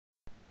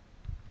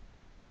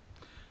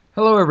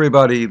Hello,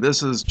 everybody.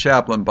 This is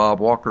Chaplain Bob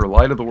Walker,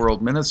 Light of the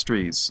World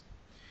Ministries.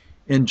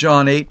 In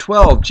John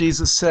 8:12,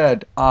 Jesus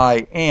said,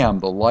 I am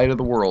the light of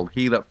the world.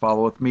 He that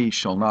followeth me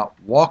shall not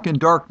walk in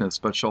darkness,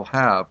 but shall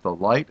have the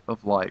light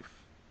of life.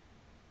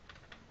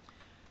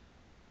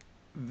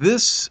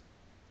 This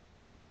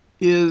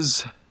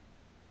is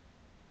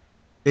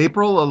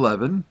April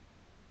 11.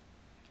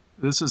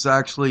 This is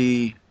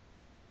actually,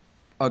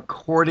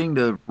 according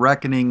to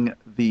reckoning,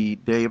 the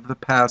day of the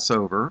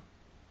Passover.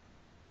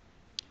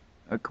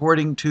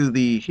 According to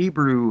the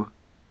Hebrew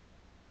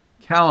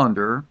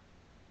calendar,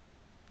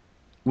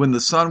 when the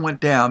sun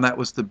went down, that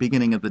was the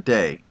beginning of the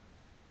day,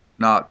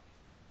 not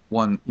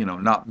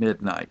not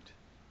midnight,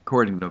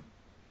 according to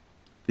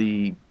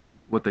the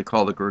what they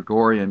call the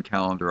Gregorian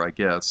calendar, I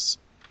guess.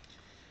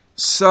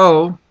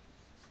 So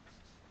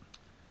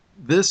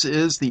this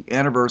is the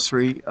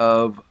anniversary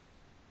of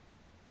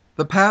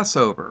the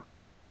Passover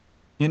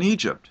in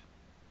Egypt.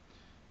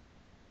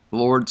 The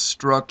Lord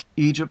struck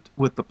Egypt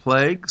with the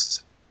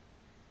plagues,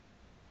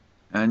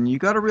 and you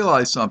got to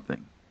realize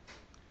something.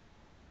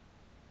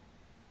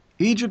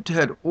 Egypt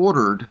had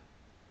ordered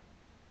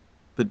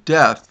the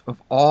death of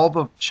all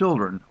the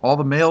children, all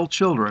the male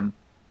children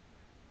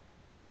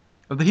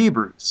of the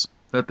Hebrews,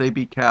 that they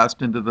be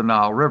cast into the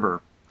Nile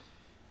River.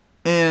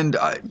 And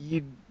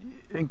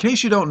in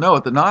case you don't know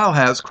it, the Nile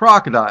has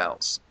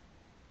crocodiles.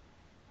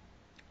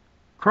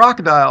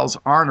 Crocodiles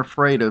aren't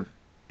afraid of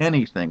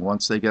anything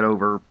once they get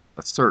over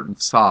a certain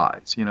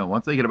size.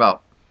 Once they get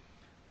about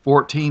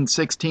 14,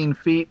 16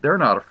 feet, they're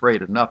not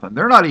afraid of nothing.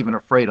 They're not even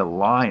afraid of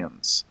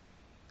lions.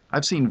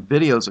 I've seen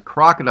videos of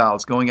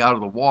crocodiles going out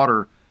of the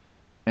water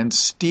and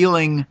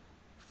stealing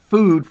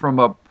food from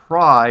a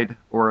pride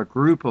or a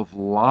group of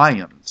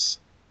lions.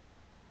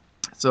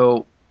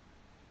 So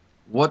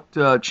what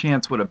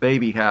chance would a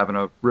baby have in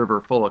a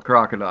river full of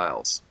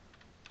crocodiles?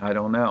 I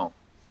don't know.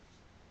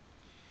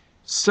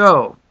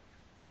 So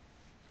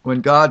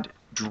when God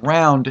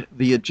drowned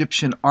the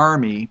Egyptian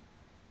army,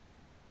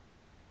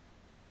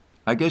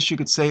 I guess you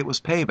could say it was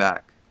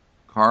payback,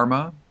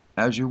 karma,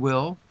 as you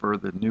will, for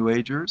the New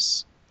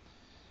Agers,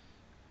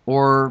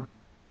 or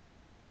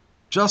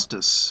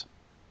justice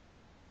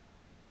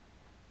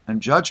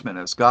and judgment,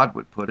 as God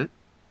would put it.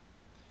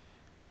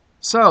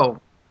 So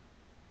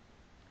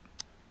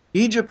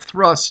Egypt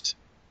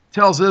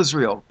tells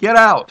Israel, get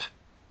out.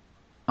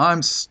 I'm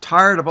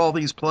tired of all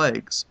these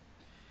plagues.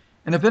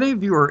 And if any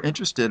of you are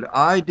interested,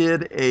 I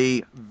did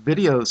an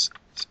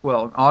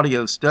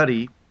audio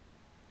study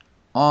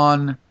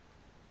on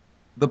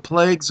the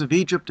plagues of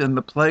Egypt and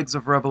the plagues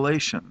of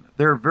Revelation.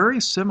 They're very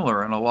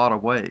similar in a lot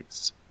of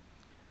ways.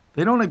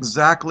 They don't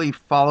exactly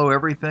follow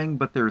everything,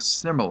 but they're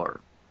similar.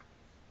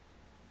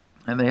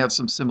 And they have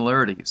some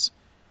similarities.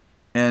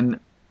 And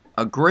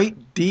a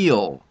great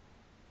deal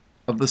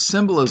of the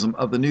symbolism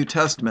of the New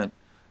Testament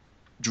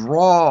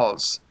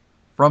draws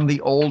from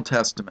the Old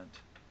Testament.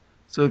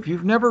 So if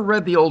you've never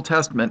read the Old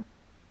Testament,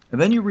 and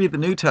then you read the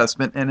New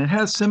Testament, and it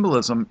has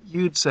symbolism,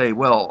 you'd say,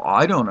 well,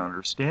 I don't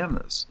understand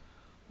this.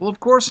 Well, of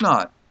course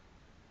not.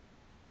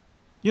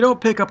 You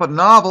don't pick up a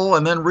novel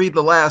and then read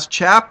the last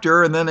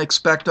chapter and then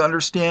expect to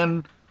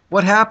understand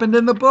what happened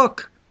in the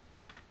book.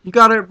 You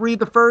got to read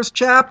the first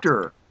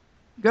chapter.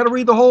 You got to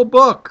read the whole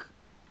book.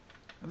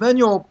 And then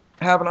you'll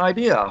have an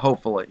idea,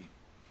 hopefully.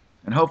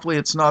 And hopefully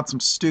it's not some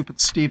stupid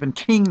Stephen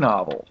King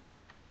novel.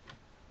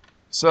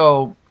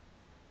 So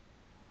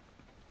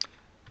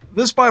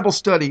this Bible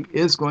study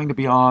is going to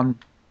be on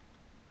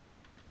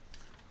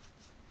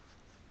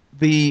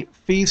the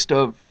Feast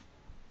of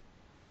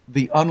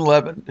the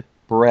Unleavened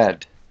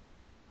Bread.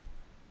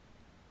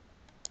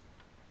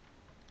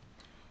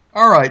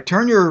 All right,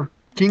 turn your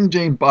King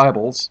James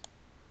Bibles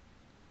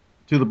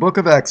to the book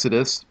of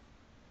Exodus,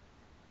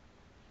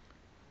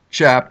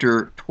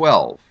 chapter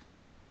 12.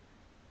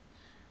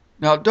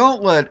 Now,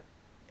 don't let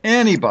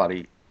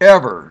anybody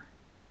ever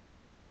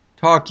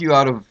talk you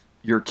out of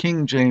your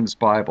King James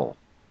Bible.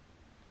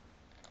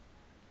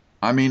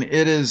 I mean,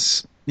 it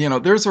is,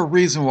 there's a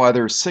reason why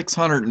there's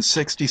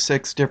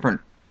 666 different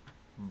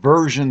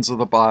versions of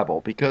the Bible,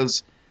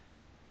 because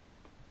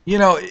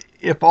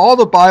if all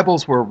the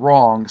Bibles were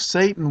wrong,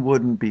 Satan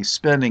wouldn't be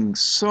spending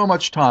so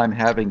much time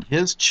having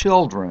his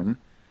children,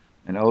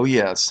 and oh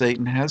yes,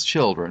 Satan has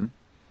children,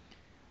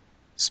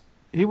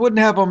 he wouldn't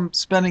have them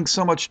spending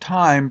so much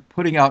time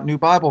putting out new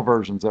Bible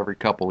versions every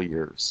couple of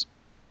years.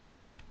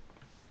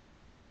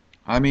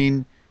 I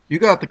mean, you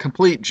got the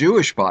complete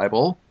Jewish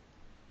Bible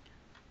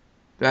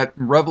that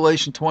in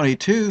Revelation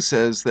 22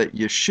 says that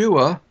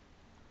Yeshua,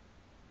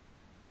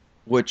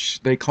 which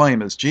they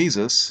claim is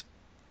Jesus,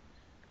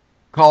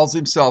 calls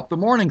himself the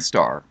morning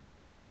star.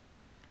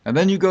 And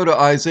then you go to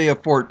Isaiah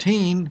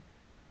 14,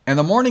 and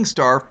the morning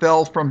star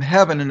fell from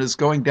heaven and is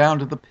going down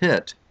to the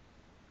pit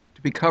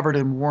to be covered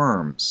in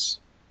worms.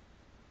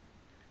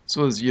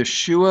 So is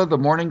Yeshua, the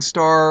morning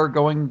star,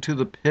 going to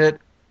the pit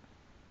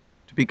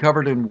to be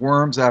covered in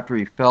worms after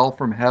he fell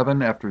from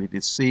heaven, after he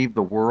deceived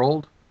the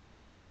world?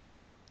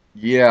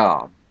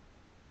 Yeah,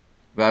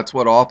 that's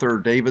what author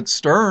David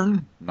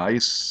Stern,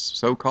 nice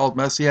so-called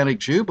Messianic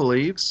Jew,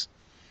 believes.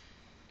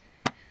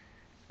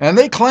 And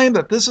they claim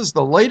that this is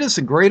the latest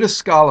and greatest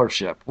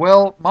scholarship.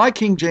 Well, my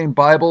King James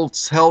Bible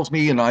tells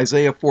me in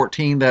Isaiah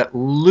 14 that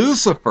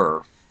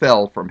Lucifer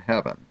fell from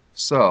heaven.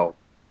 So,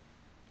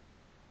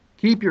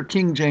 keep your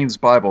King James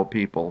Bible,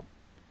 people.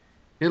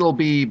 It'll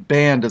be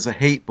banned as a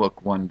hate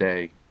book one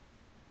day.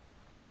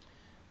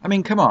 I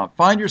mean, come on.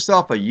 Find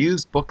yourself a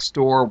used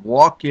bookstore,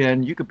 walk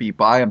in. You could be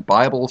buying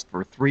Bibles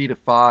for $3 to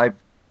 $5,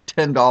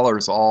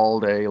 $10 all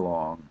day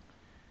long.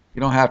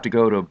 You don't have to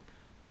go to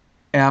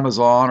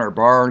Amazon or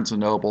Barnes &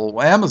 Noble.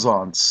 Well,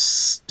 Amazon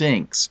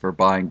stinks for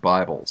buying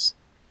Bibles.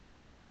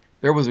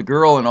 There was a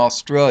girl in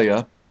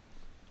Australia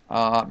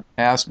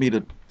asked me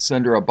to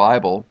send her a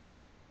Bible.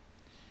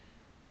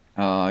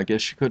 I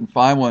guess she couldn't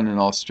find one in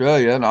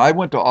Australia, and I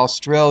went to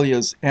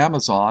Australia's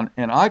Amazon,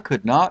 and I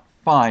could not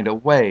find a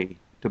way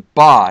to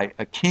buy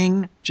a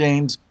King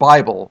James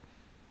Bible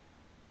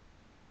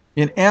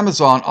in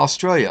Amazon,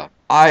 Australia.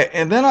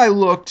 And then I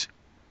looked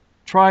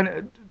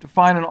trying to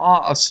find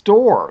a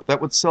store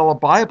that would sell a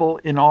Bible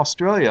in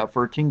Australia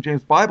for a King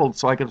James Bible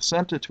so I could have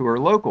sent it to her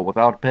local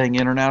without paying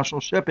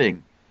international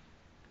shipping.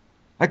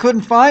 I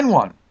couldn't find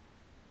one.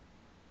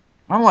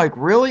 I'm like,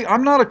 really?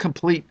 I'm not a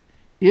complete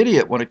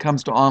idiot when it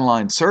comes to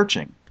online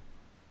searching.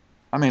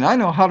 I mean, I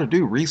know how to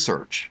do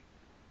research.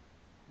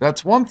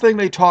 That's one thing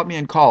they taught me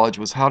in college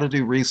was how to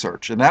do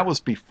research, and that was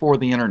before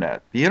the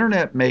internet. The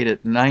internet made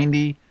it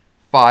 95%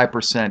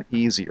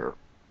 easier.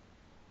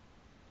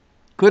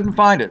 Couldn't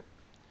find it.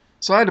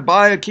 So I had to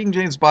buy a King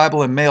James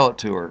Bible and mail it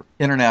to her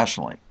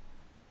internationally.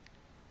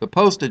 The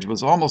postage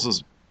was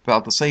almost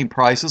about the same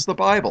price as the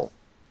Bible,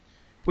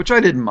 which I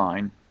didn't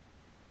mind.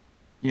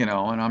 You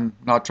know, and I'm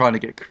not trying to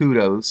get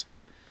kudos,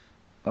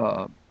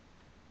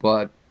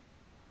 but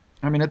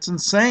I mean, it's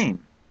insane.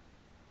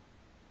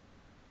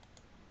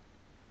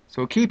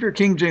 So keep your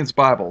King James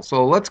Bible.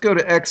 So let's go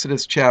to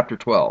Exodus chapter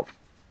 12.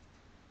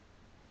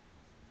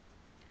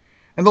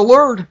 And the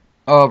Lord,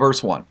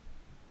 verse 1.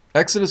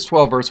 Exodus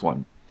 12, verse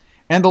 1.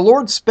 And the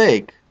Lord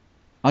spake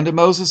unto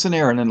Moses and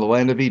Aaron in the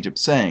land of Egypt,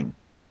 saying,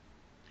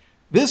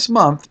 This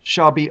month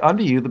shall be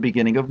unto you the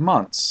beginning of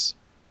months.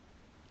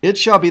 It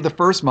shall be the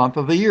first month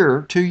of the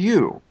year to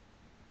you.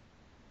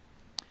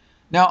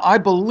 Now, I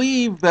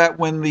believe that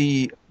when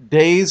the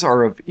days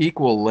are of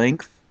equal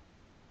length,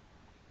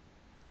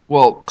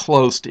 well,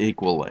 close to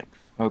equal length.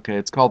 Okay,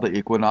 it's called the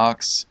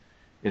equinox.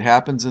 It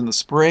happens in the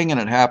spring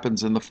and it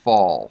happens in the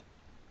fall.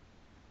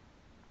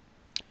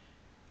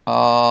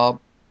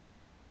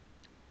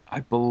 I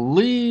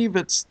believe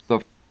it's the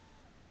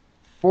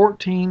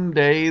 14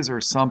 days or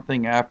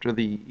something after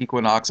the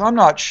equinox. I'm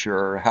not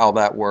sure how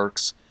that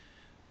works.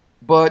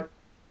 But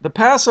the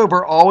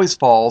Passover always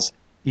falls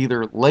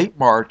either late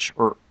March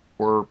or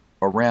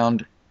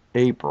around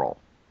April.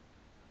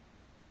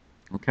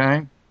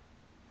 Okay?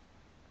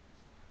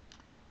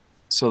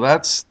 So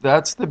that's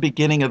the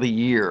beginning of the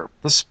year.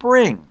 The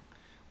spring,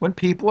 when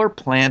people are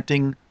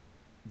planting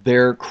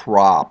their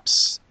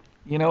crops.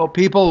 You know,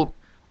 people,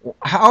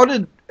 how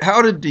did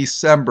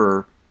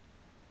December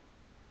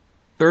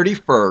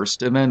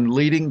 31st and then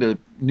leading to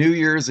New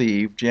Year's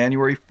Eve,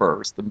 January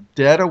 1st, the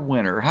dead of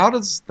winter, how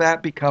does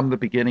that become the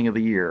beginning of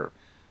the year?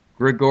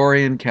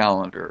 Gregorian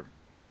calendar.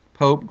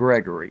 Pope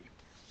Gregory,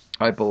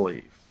 I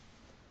believe.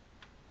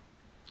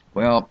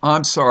 Well,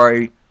 I'm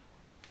sorry.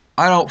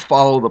 I don't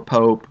follow the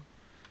Pope.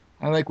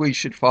 I think we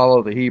should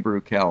follow the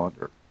Hebrew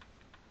calendar.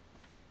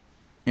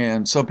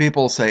 And some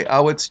people say,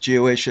 oh, it's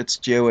Jewish, it's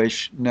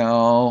Jewish.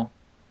 No.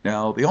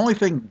 The only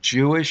thing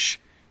Jewish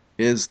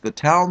is the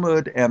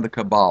Talmud and the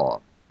Kabbalah.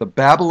 The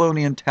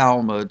Babylonian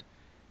Talmud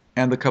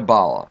and the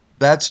Kabbalah.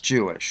 That's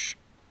Jewish.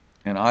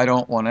 And I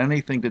don't want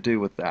anything to do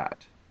with that.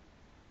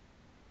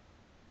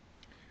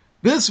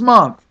 This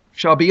month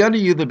shall be unto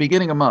you the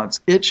beginning of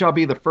months. It shall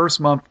be the first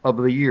month of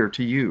the year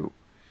to you.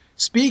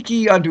 Speak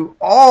ye unto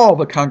all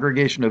the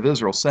congregation of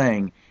Israel,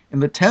 saying, In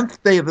the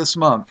 10th day of this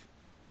month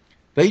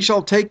they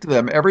shall take to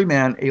them every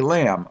man a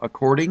lamb,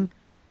 according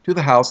to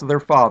the house of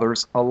their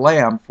fathers, a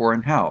lamb for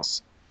an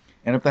house.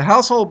 And if the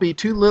household be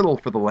too little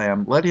for the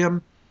lamb, let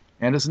him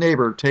and his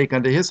neighbor take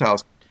unto his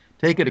house.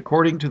 Take it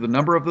according to the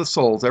number of the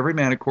souls. Every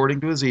man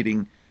according to his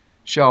eating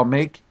shall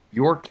make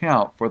your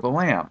count for the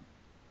lamb.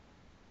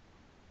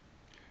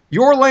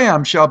 Your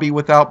lamb shall be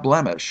without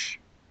blemish.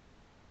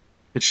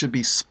 It should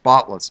be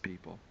spotless,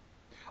 people.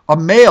 A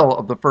male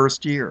of the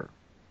first year.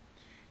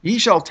 Ye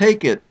shall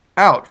take it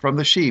out from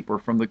the sheep or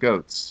from the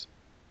goats.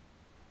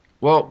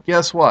 Well,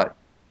 guess what?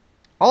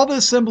 All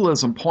this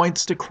symbolism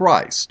points to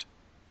Christ.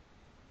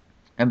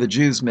 And the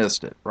Jews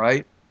missed it,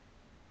 right?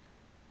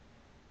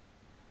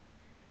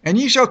 And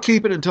ye shall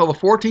keep it until the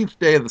 14th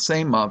day of the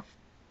same month,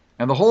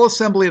 and the whole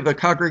assembly of the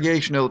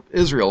congregation of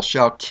Israel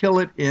shall kill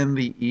it in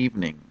the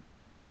evening.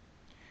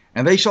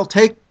 And they shall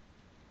take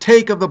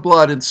of the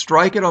blood and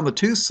strike it on the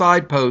two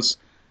side posts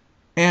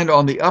and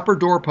on the upper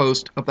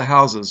doorpost of the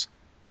houses,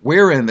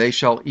 wherein they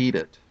shall eat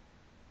it.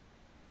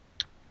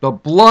 The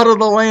blood of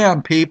the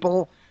Lamb,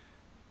 people.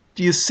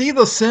 Do you see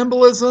the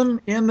symbolism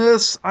in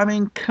this? I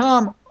mean,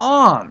 come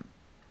on.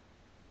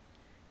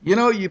 You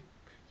know,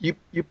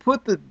 you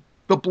put the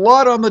The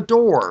blood on the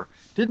door.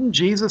 Didn't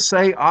Jesus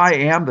say, I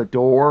am the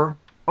door?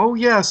 Oh,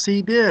 yes,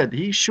 he did.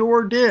 He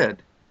sure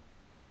did.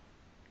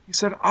 He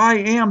said, I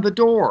am the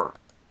door.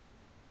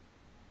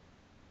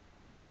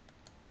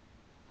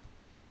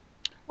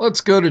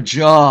 Let's go to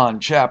John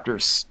chapter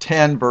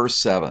 10, verse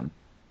 7.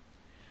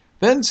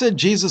 Then said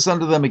Jesus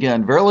unto them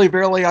again, Verily,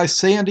 verily, I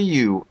say unto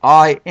you,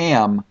 I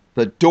am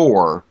the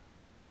door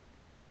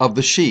of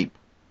the sheep.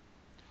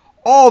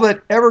 All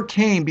that ever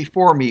came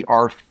before me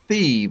are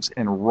thieves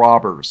and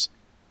robbers,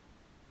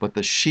 but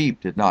the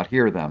sheep did not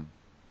hear them.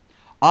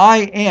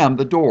 I am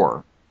the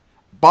door.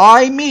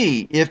 By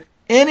me, if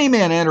any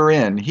man enter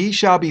in, he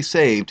shall be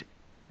saved,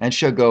 and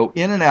shall go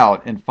in and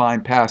out and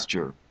find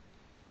pasture.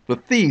 The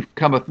thief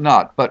cometh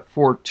not, but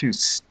for to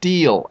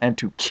steal, and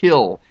to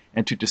kill,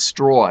 and to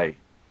destroy.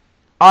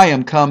 I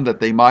am come that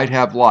they might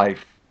have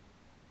life,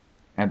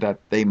 and that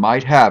they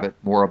might have it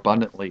more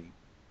abundantly.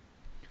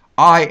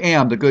 I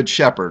am the good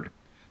shepherd.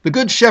 The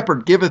good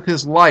shepherd giveth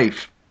his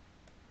life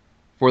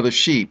for the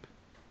sheep.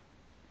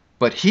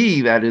 But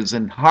he that is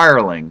an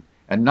hireling,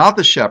 and not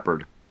the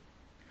shepherd,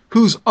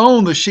 whose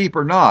own the sheep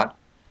are not,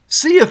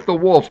 seeth the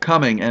wolf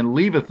coming, and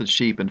leaveth the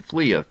sheep, and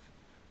fleeth.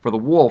 For the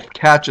wolf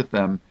catcheth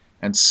them,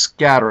 and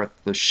scattereth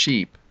the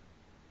sheep.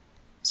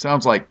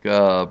 Sounds like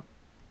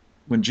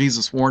when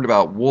Jesus warned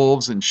about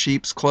wolves in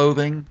sheep's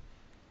clothing.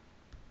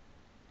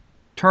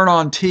 Turn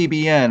on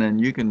TBN and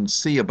you can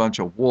see a bunch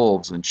of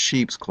wolves in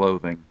sheep's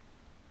clothing.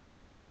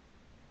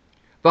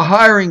 The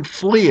hireling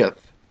fleeth,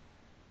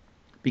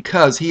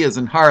 because he is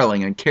an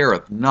hireling, and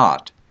careth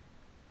not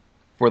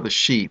for the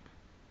sheep.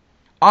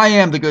 I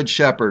am the good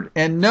shepherd,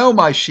 and know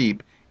my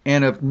sheep,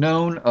 and have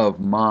known of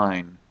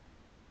mine.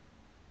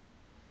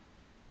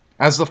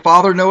 As the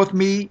Father knoweth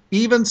me,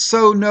 even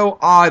so know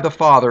I the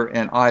Father,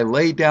 and I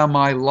lay down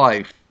my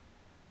life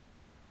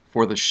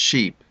for the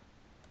sheep.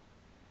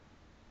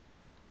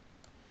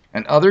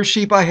 And other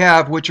sheep I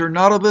have, which are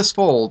not of this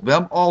fold,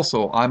 them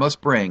also I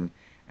must bring,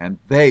 and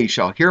they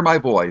shall hear my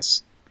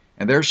voice,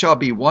 and there shall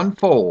be one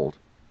fold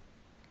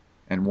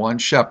and one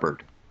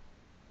shepherd.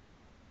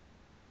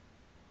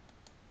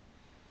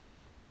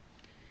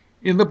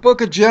 In the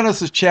book of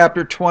Genesis,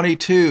 chapter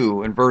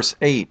 22, and verse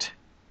 8,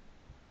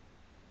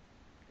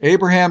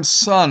 Abraham's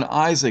son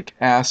Isaac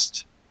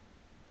asked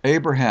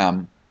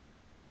Abraham,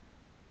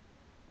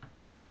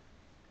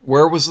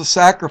 where was the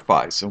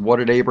sacrifice? And what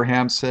did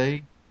Abraham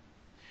say?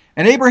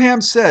 And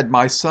Abraham said,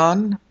 my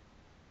son,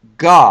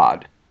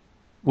 God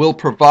will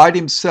provide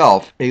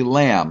himself a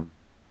lamb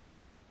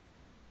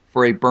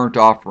for a burnt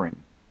offering.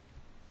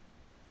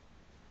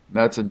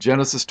 That's in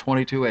Genesis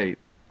 22:8.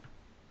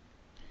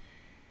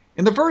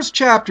 In the first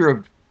chapter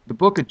of the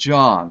book of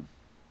John,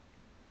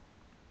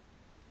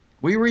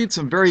 we read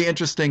some very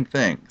interesting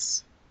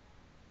things.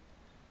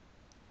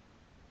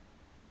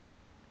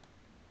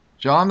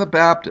 John the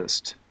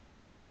Baptist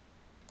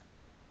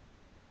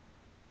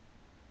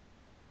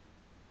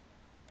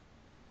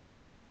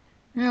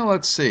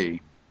let's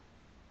see.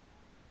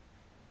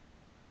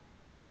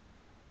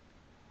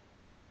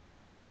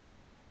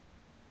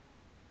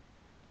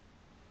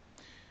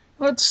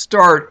 Let's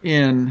start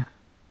in,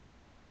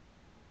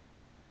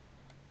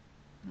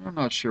 I'm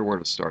not sure where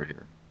to start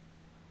here.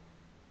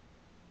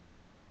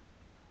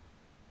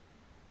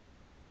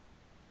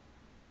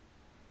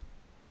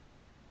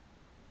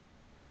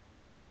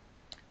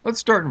 Let's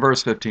start in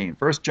verse 15,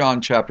 1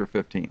 John chapter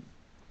 15.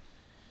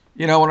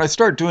 You know, when I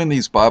start doing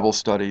these Bible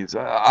studies,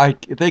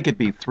 they could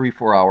be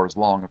 3-4 hours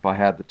long if I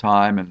had the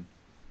time. And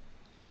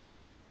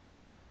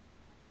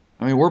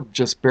I mean, we're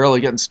just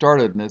barely getting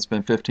started, and it's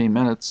been 15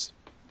 minutes.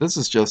 This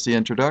is just the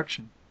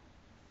introduction.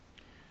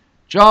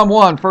 John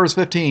 1, verse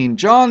 15.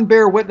 John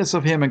bare witness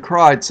of him and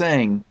cried,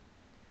 saying,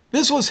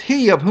 This was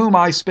he of whom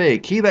I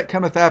spake. He that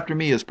cometh after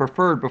me is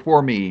preferred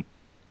before me,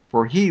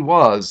 for he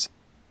was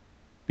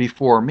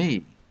before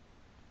me.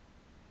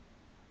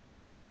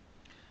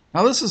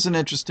 Now this is an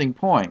interesting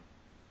point.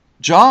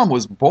 John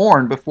was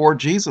born before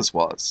Jesus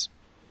was.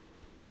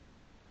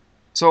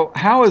 So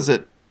how is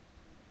it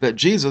that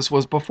Jesus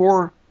was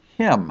before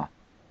him?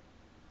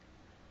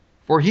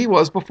 For he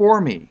was before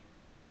me.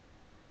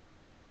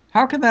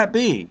 How can that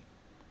be?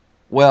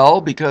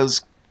 Well,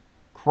 because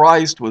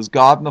Christ was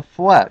God in the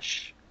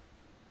flesh.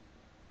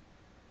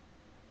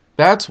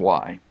 That's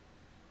why.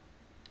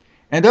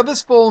 And of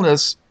his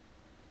fullness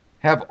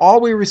have all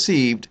we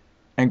received,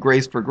 and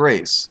grace for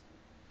grace.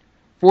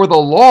 For the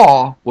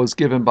law was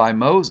given by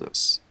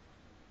Moses,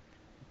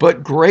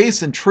 but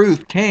grace and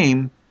truth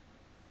came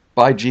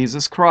by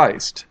Jesus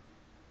Christ.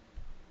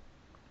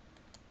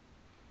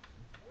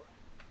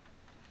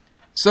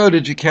 So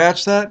did you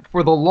catch that?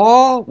 For the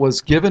law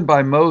was given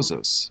by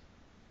Moses,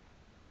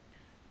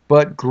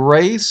 but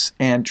grace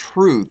and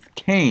truth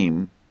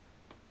came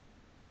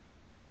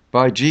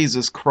by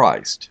Jesus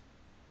Christ.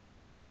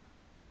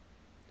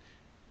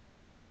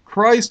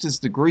 Christ is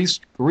the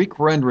Greek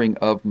rendering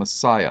of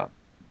Messiah.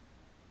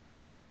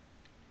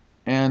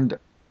 And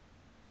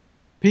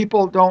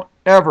people don't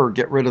ever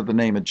get rid of the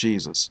name of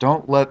Jesus.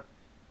 Don't let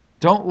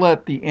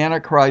the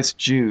Antichrist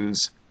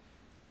Jews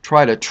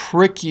try to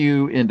trick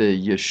you into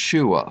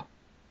Yeshua.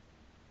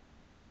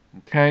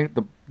 Okay?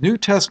 The New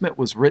Testament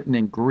was written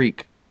in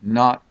Greek,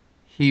 not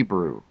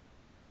Hebrew.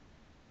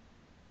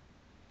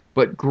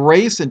 But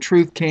grace and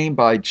truth came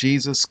by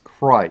Jesus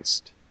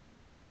Christ.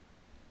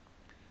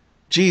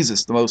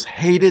 Jesus, the most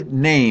hated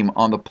name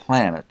on the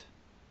planet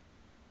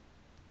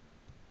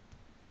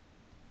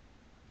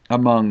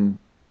among a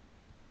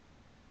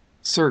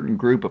certain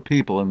group of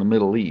people in the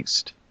Middle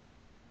East.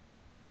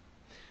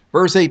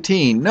 Verse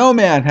 18, no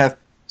man hath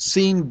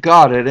seen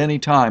God at any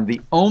time.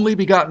 The only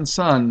begotten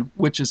Son,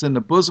 which is in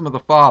the bosom of the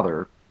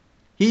Father,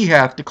 he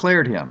hath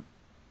declared him.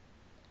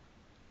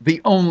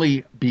 The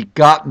only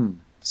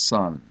begotten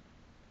Son.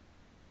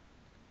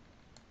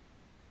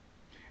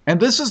 And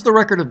this is the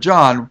record of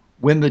John,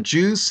 when the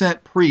Jews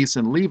sent priests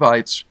and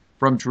Levites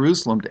from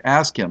Jerusalem to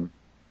ask him,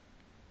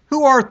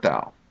 who art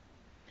thou?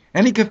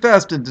 And he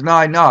confessed and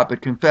denied not,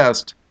 but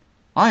confessed,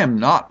 I am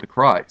not the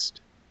Christ.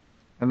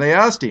 And they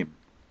asked him,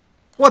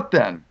 what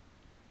then?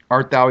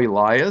 Art thou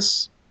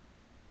Elias?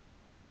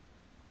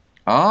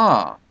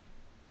 Ah.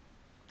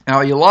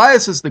 Now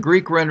Elias is the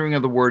Greek rendering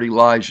of the word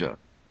Elijah.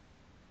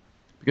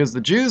 Because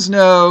the Jews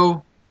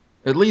know,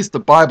 at least the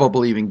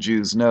Bible-believing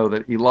Jews know,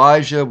 that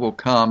Elijah will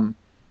come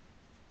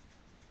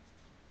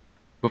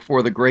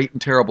before the great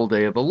and terrible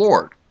day of the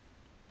Lord.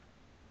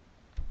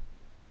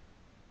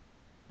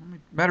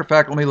 Matter of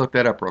fact, let me look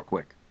that up real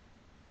quick.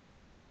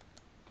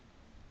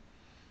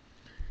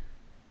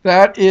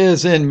 That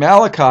is in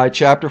Malachi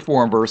chapter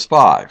 4 and verse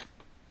 5.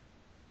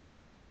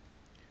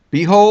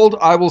 Behold,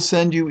 I will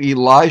send you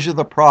Elijah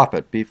the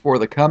prophet before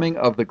the coming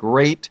of the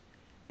great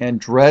and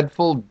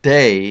dreadful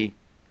day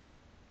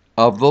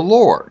of the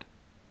Lord.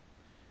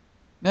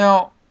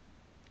 Now,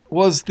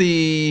 was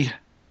the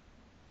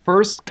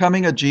first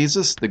coming of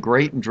Jesus the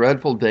great and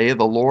dreadful day of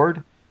the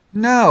Lord?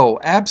 No,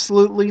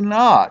 absolutely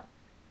not.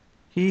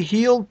 He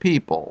healed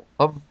people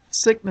of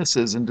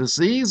sicknesses and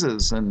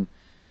diseases and,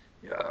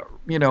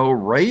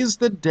 raised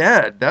the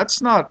dead.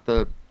 That's not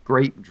the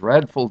great and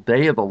dreadful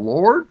day of the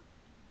Lord.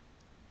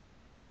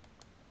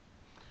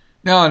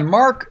 Now in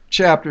Mark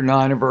chapter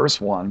 9 and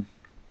verse 1,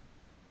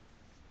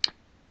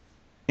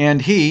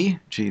 and he,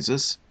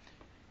 Jesus,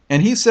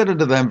 and he said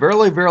unto them,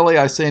 verily, verily,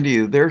 I say unto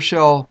you, there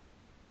shall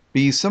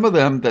be some of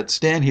them that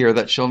stand here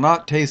that shall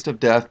not taste of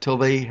death till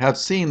they have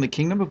seen the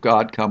kingdom of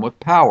God come with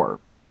power.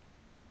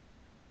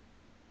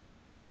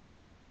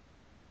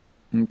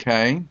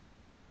 Okay.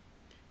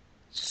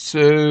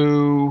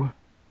 So,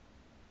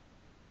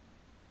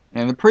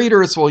 and the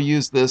preterists will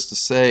use this to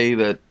say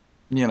that,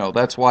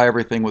 that's why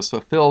everything was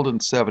fulfilled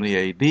in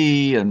 70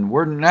 AD, and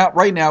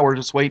right now we're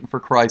just waiting for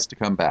Christ to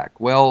come back.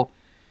 Well,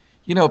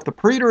 if the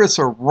preterists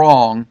are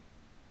wrong,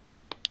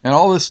 and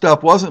all this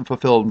stuff wasn't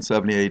fulfilled in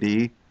 70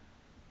 AD,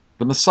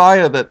 the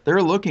Messiah that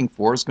they're looking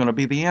for is going to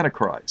be the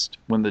Antichrist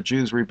when the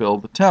Jews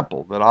rebuild the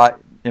temple, that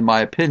in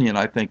my opinion,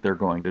 I think they're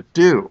going to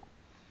do.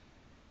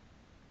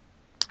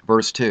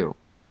 Verse 2.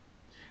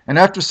 And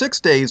after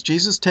 6 days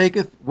Jesus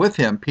taketh with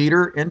him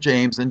Peter and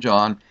James and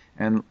John,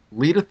 and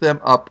leadeth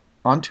them up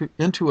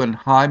into an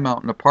high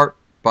mountain apart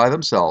by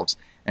themselves,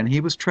 and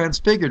he was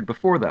transfigured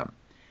before them.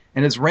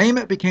 And his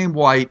raiment became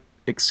white,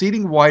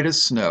 exceeding white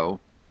as snow,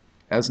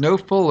 as no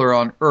fuller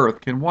on earth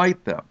can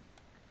white them.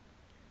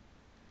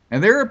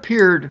 And there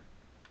appeared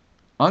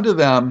unto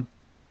them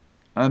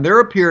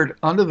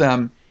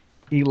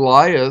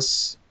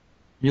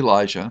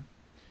Elijah,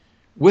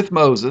 with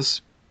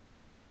Moses,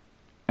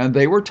 and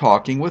they were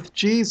talking with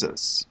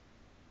Jesus.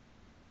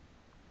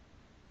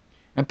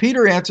 And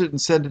Peter answered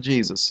and said to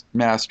Jesus,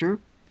 Master,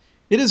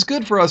 it is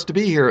good for us to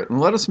be here,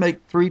 and let us make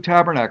 3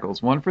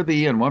 tabernacles, one for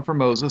thee, and one for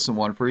Moses, and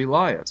one for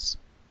Elias.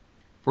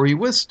 For he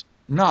wist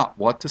not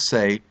what to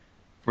say,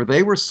 for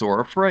they were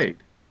sore afraid.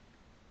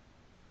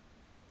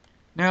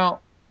 Now,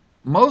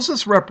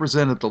 Moses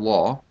represented the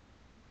law.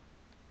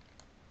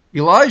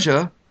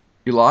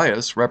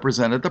 Elias,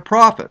 represented the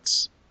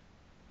prophets.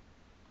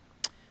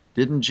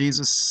 Didn't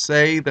Jesus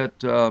say that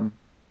the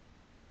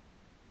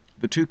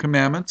 2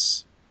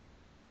 commandments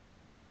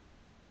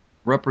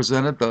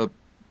represented the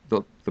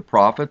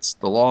prophets,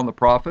 the law and the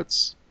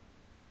prophets?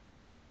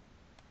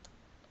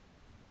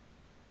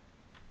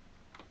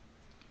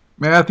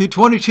 Matthew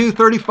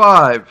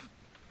 22:35.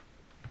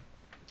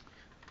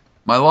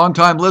 My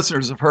longtime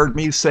listeners have heard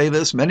me say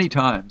this many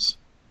times.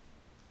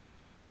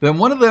 Then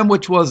one of them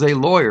which was a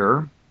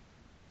lawyer,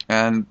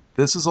 and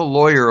this is a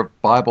lawyer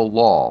of Bible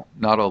law,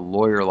 not a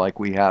lawyer like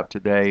we have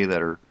today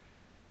that are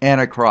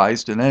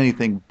Antichrist and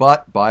anything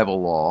but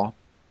Bible law.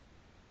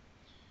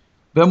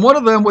 Then one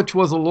of them which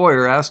was a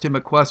lawyer asked him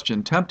a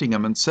question, tempting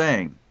him and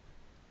saying,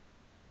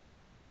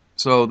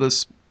 so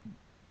this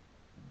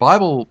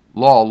Bible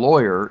law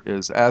lawyer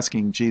is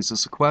asking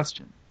Jesus a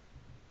question.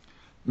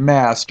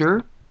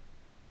 Master,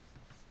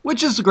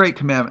 which is the great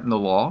commandment in the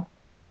law?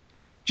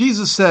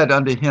 Jesus said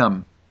unto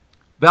him,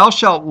 Thou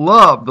shalt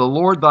love the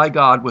Lord thy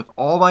God with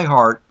all thy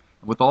heart,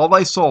 and with all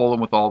thy soul,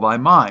 and with all thy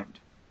mind.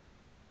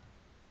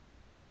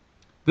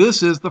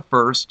 This is the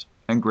first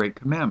and great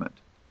commandment.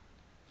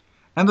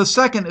 And the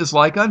second is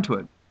like unto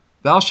it.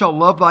 thou shalt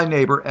love thy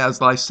neighbor as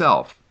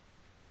thyself.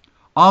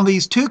 On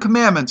these two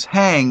commandments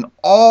hang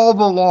all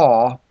the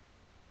law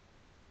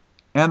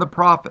and the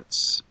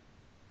prophets.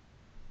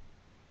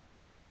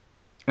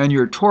 And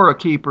your Torah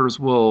keepers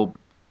will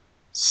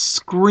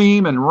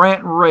scream and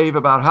rant and rave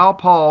about how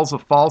Paul's a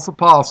false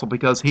apostle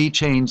because he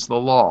changed the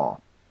law.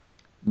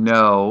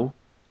 No,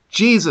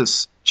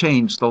 Jesus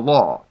changed the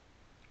law.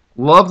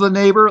 Love the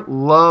neighbor,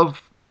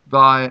 love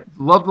the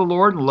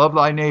Lord, and love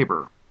thy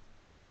neighbor.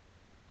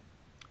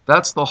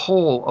 That's the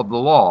whole of the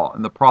law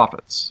and the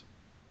prophets.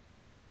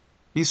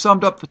 He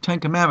summed up the Ten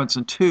Commandments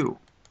in two.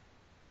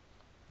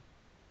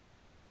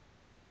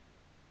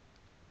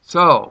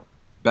 So,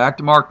 back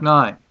to Mark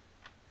 9.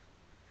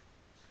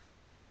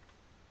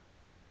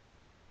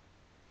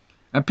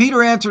 And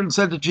Peter answered and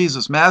said to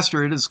Jesus,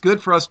 Master, it is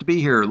good for us to be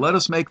here. Let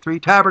us make 3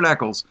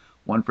 tabernacles,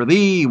 one for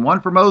thee,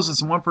 one for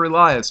Moses, and one for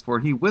Elias. For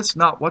he wist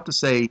not what to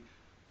say,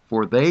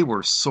 for they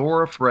were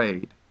sore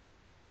afraid.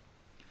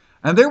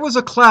 And there was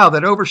a cloud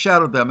that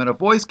overshadowed them, and a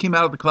voice came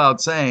out of the cloud,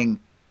 saying,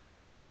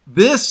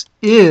 This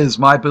is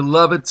my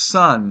beloved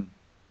Son.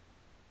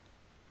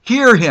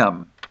 Hear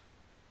him.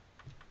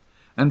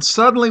 And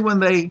suddenly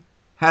when they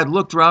had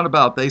looked round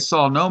about, they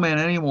saw no man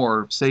any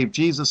more, save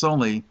Jesus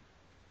only,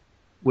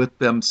 with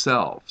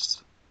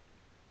themselves.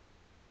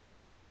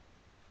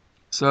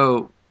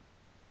 So,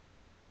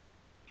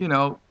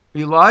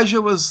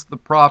 Elijah was the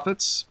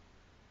prophets,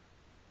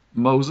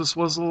 Moses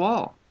was the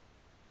law.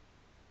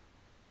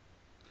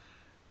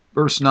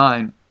 Verse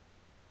 9,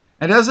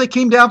 And as they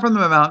came down from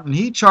the mountain,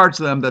 he charged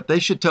them that they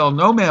should tell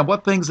no man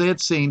what things they had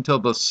seen till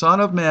the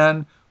Son of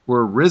Man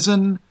were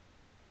risen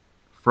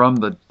from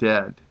the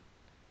dead.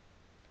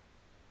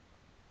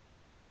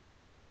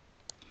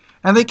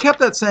 And they kept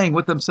that saying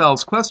with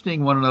themselves,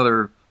 questioning one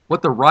another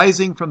what the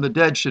rising from the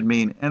dead should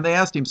mean. And they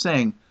asked him,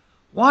 saying,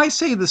 Why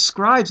say the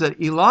scribes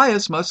that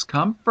Elias must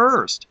come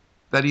first?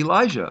 That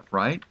Elijah,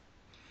 right?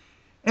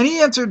 And he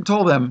answered and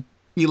told them,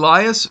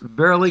 Elias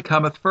verily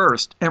cometh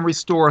first, and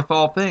restoreth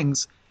all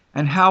things,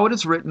 and how it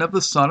is written of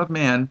the Son of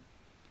Man,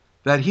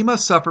 that he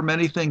must suffer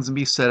many things and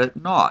be set at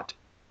naught.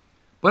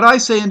 But I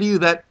say unto you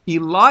that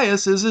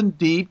Elias is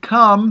indeed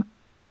come,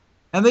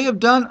 and they have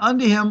done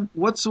unto him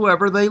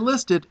whatsoever they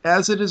listed,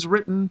 as it is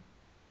written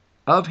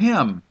of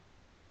him.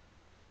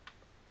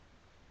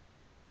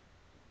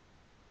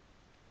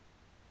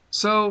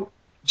 So,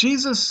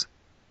 Jesus,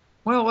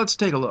 well, let's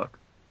take a look.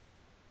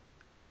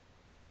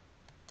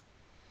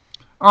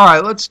 All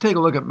right, let's take a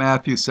look at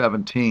Matthew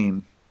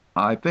 17.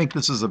 I think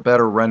this is a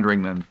better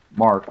rendering than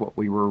Mark, what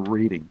we were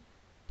reading.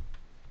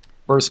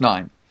 Verse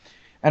 9.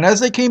 And as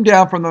they came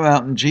down from the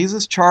mountain,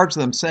 Jesus charged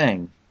them,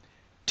 saying,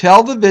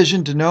 Tell the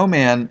vision to no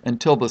man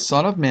until the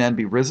Son of Man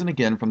be risen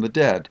again from the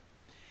dead.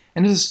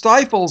 And his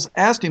disciples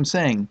asked him,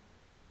 saying,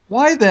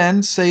 Why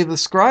then say the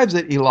scribes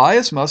that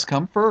Elias must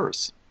come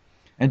first?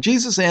 And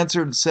Jesus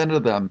answered and said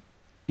to them,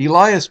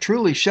 Elias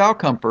truly shall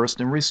come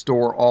first and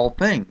restore all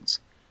things.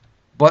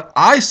 But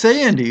I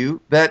say unto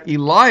you that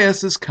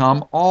Elias is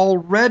come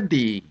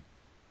already.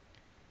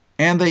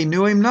 And they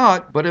knew him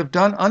not, but have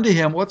done unto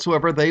him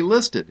whatsoever they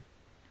listed.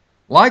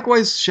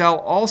 Likewise shall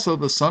also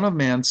the Son of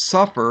Man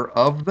suffer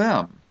of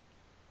them.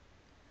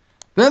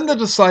 Then the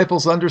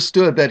disciples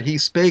understood that he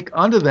spake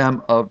unto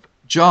them of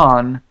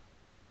John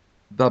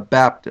the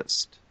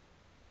Baptist.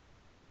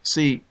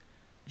 See,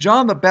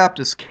 John the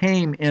Baptist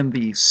came in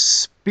the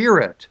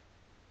spirit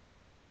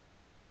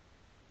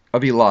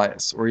of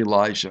Elias or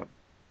Elijah.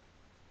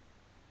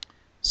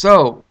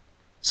 So,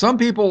 some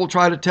people will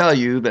try to tell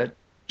you that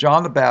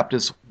John the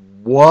Baptist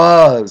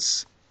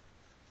was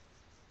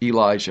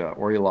Elijah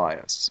or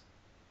Elias.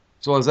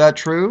 So is that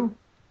true?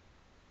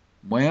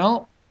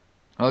 Well,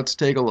 let's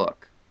take a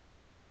look.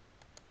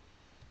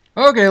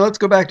 Okay, let's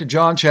go back to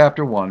John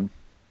chapter 1,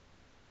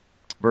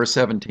 verse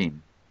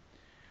 17.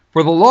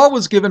 For the law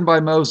was given by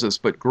Moses,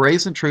 but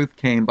grace and truth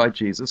came by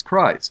Jesus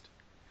Christ.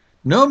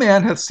 No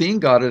man hath seen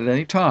God at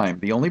any time.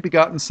 The only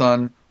begotten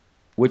Son,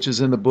 which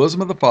is in the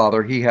bosom of the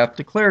Father, he hath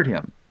declared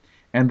him.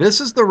 And this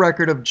is the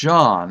record of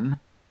John,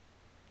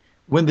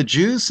 when the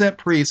Jews sent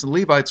priests and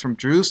Levites from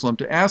Jerusalem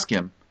to ask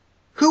him,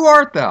 Who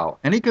art thou?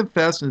 And he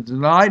confessed and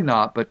denied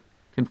not, but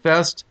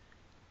confessed,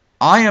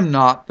 I am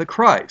not the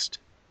Christ.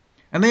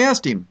 And they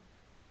asked him,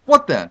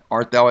 What then?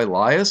 Art thou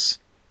Elias?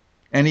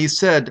 And he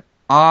said,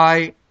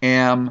 I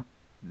am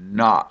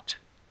not.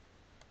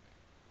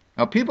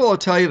 Now people will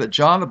tell you that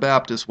John the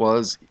Baptist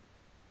was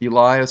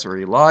Elias or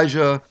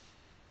Elijah,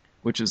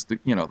 which is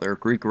their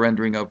Greek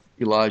rendering of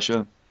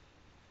Elijah.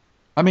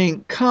 I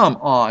mean, come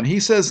on. He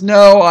says,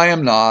 no, I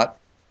am not.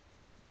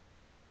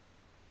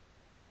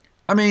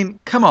 I mean,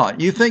 come on.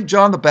 You think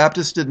John the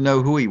Baptist didn't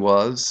know who he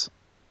was?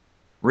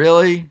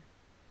 Really?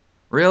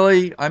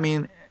 Really? I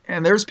mean,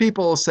 and there's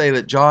people who say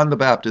that John the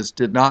Baptist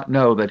did not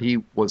know that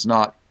he was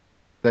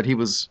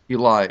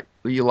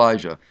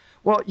Elijah.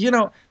 Well,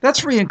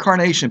 that's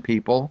reincarnation,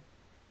 people.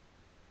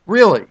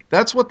 Really,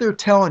 that's what they're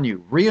telling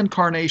you,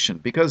 reincarnation.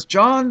 Because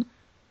John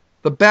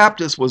the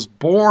Baptist was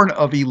born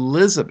of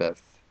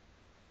Elizabeth,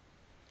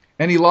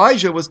 and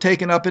Elijah was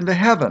taken up into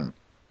heaven.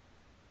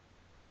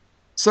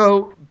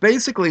 So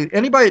basically,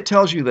 anybody that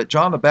tells you that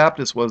John the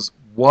Baptist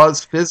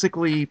was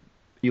physically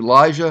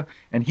Elijah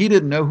and he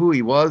didn't know who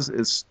he was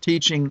is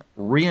teaching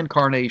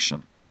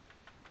reincarnation,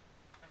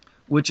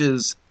 which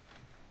is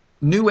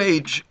New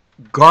Age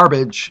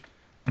garbage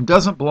and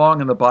doesn't belong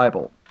in the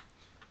Bible.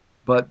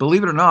 But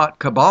believe it or not,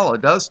 Kabbalah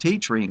does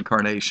teach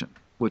reincarnation,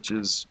 which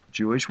is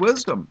Jewish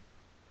wisdom.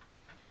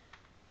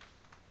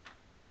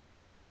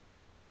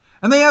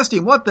 And they asked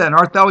him, "What then?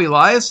 Art thou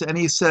Elias?" And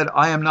he said,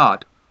 "I am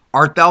not."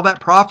 "Art thou that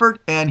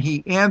prophet?" And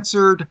he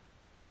answered,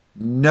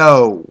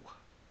 "No."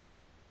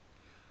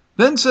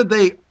 Then said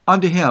they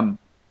unto him,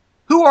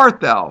 "Who art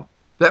thou?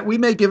 That we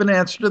may give an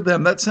answer to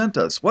them that sent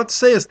us. What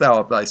sayest thou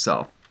of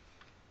thyself?"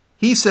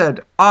 He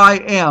said, "I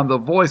am the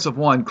voice of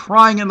one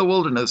crying in the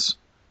wilderness,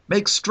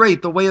 make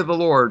straight the way of the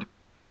Lord,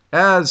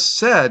 as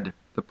said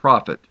the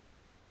prophet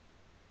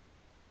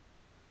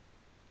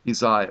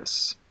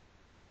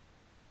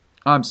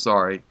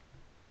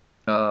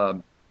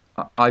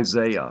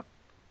Isaiah.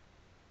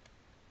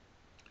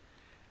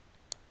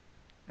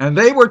 And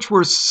they which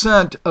were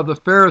sent of the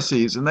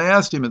Pharisees, and they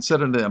asked him and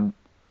said unto them,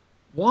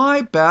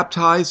 "Why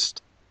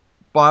baptizest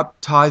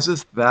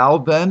thou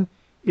then,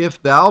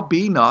 if thou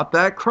be not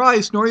that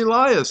Christ, nor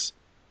Elias,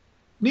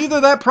 neither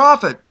that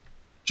prophet?"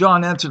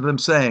 John answered them,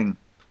 saying,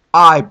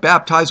 "I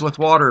baptize with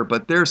water,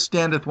 but there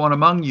standeth one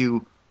among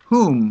you,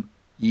 whom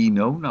ye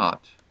know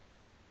not.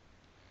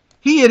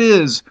 He it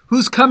is,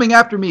 whose coming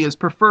after me is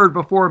preferred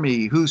before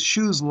me, whose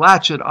shoes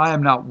latchet I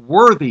am not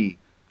worthy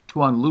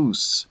to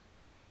unloose."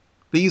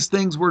 These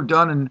things were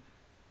done in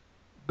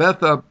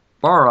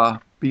Bethabara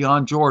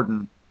beyond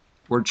Jordan,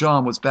 where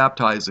John was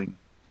baptizing.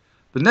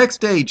 The next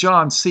day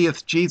John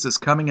seeth Jesus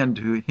coming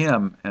unto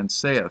him, and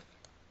saith,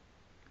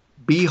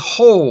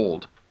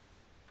 "Behold,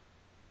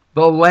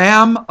 the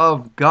Lamb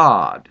of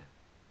God,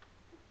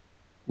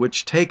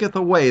 which taketh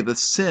away the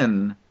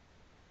sin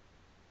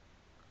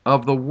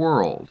of the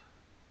world."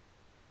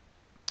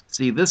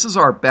 See, this is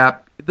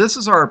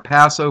our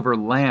Passover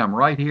lamb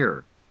right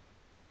here.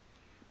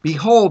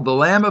 "Behold, the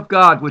Lamb of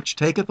God, which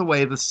taketh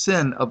away the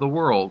sin of the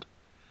world.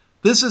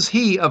 This is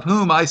he of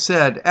whom I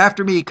said,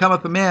 After me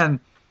cometh a man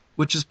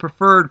which is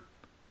preferred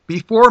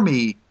before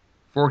me,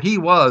 for he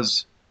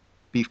was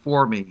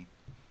before me.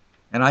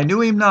 And I knew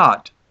him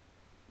not,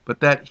 but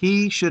that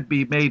he should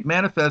be made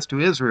manifest to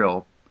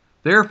Israel.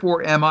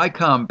 Therefore am I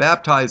come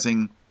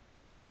baptizing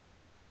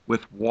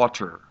with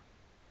water."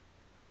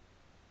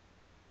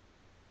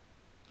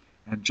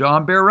 And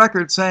John bare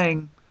record,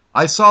 saying,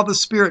 "I saw the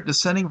Spirit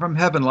descending from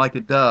heaven like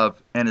a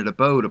dove, and it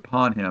abode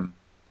upon him.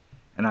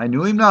 And I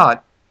knew him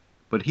not,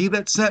 but he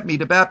that sent me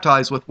to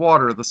baptize with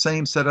water, the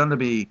same said unto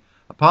me,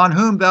 Upon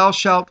whom thou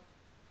shalt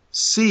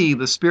see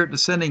the Spirit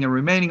descending and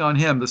remaining on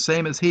him, the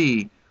same is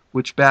he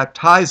which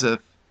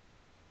baptizeth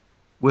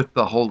with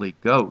the Holy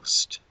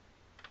Ghost."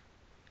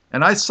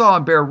 And I saw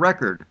and bare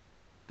record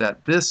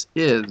that this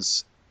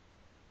is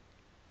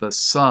the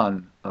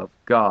Son of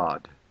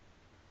God.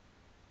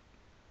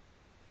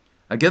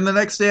 Again the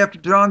next day after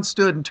John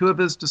stood and two of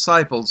his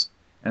disciples,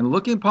 and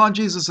looking upon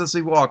Jesus as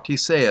he walked, he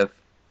saith,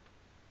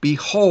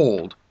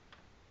 "Behold,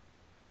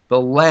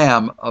 the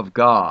Lamb of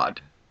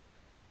God."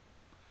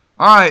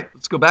 All right,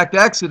 let's go back to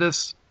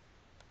Exodus.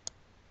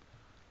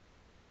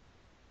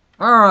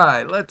 All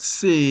right, let's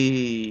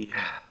see.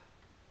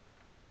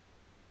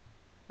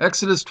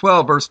 Exodus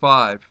 12, verse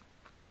 5.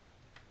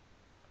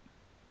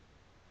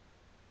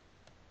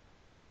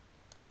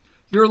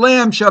 "Your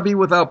lamb shall be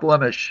without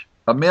blemish,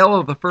 a male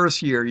of the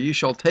first year. Ye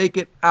shall take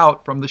it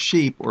out from the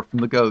sheep or from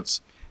the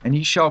goats, and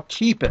ye shall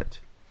keep it.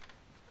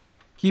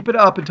 Keep it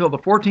up until the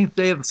 14th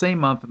day of the same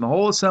month, and the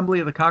whole assembly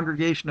of the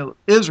congregation of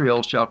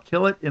Israel shall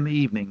kill it in the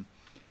evening.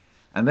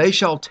 And they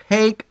shall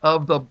take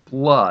of the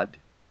blood,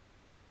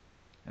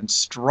 and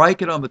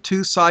strike it on the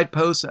two side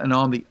posts and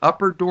on the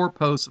upper door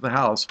posts of the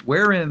house,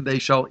 wherein they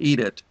shall eat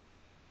it.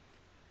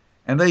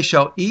 And they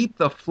shall eat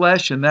the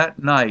flesh in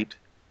that night,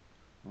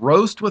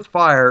 roast with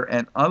fire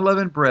and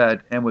unleavened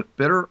bread, and with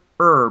bitter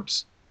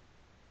herbs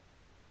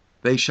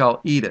they shall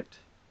eat it.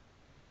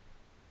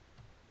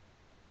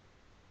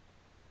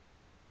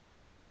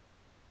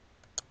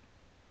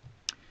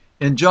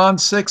 In John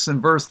 6 and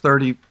verse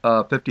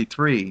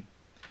 53,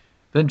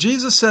 "Then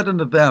Jesus said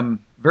unto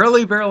them,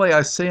 Verily, verily,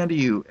 I say unto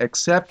you,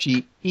 except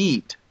ye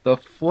eat the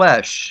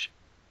flesh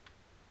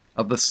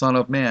of the Son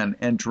of Man,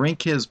 and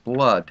drink his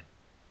blood,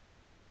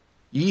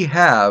 ye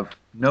have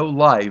no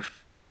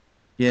life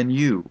in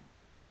you."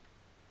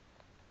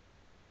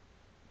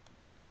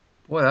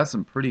 Boy, that's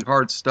some pretty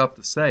hard stuff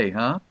to say,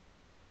 huh?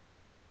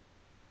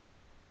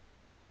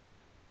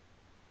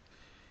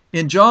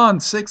 In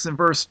John 6 and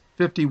verse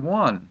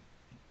 51,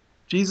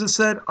 Jesus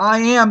said, "I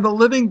am the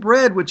living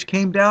bread which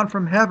came down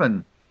from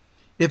heaven.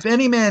 If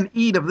any man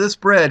eat of this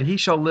bread, he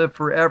shall live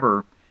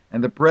forever.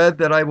 And the bread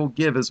that I will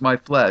give is my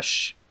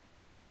flesh,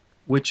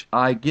 which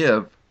I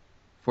give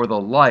for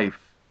the life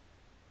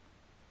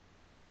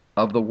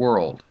of the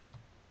world."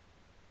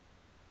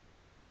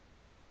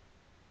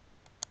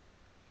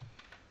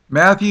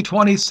 Matthew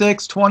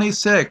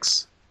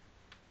 26:26.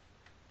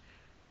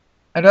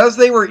 "And as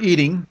they were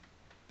eating,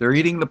 They're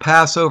eating the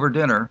Passover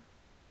dinner.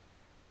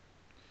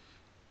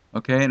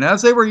 Okay, and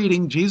as they were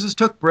eating, Jesus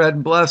took bread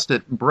and blessed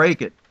it and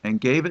brake it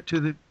and gave it to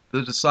the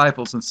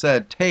disciples and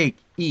said, "Take,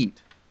 eat.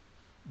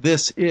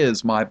 This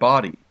is my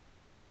body."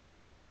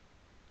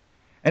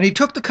 And he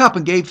took the cup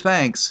and gave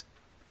thanks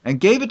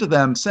and gave it to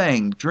them,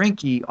 saying,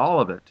 "Drink ye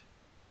all of it.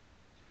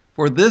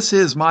 For this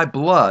is my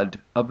blood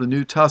of the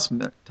New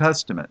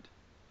Testament.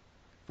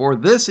 For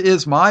this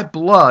is my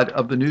blood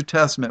of the New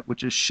Testament,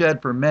 which is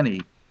shed for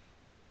many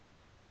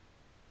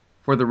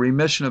for the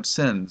remission of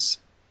sins.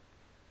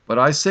 But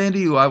I say unto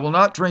you, I will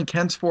not drink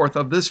henceforth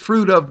of this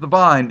fruit of the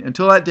vine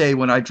until that day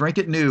when I drink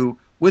it new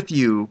with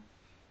you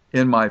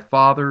in my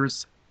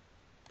Father's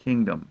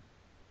kingdom."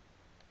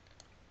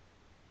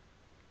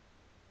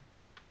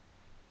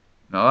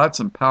 Now that's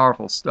some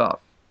powerful stuff.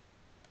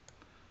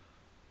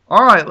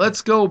 All right,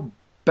 let's go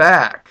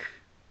back.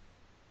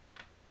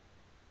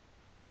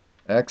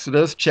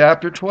 Exodus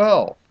chapter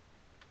 12.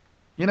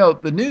 You know,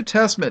 the New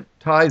Testament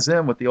ties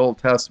in with the Old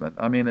Testament.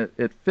 I mean,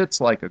 it fits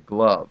like a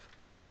glove.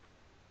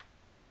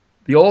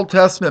 The Old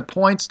Testament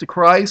points to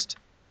Christ,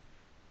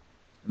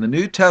 and the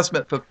New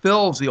Testament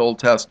fulfills the Old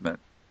Testament.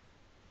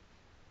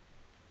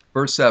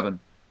 Verse 7.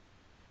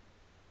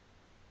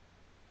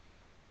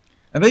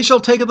 "And they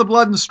shall take of the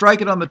blood and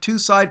strike it on the two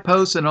side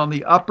posts and on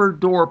the upper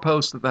door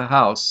posts of the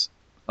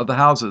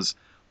houses,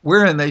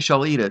 wherein they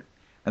shall eat it.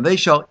 And they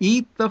shall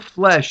eat the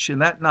flesh in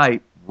that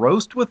night,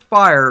 roast with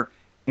fire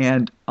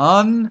and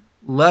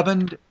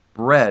unleavened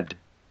bread,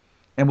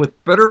 and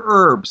with bitter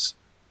herbs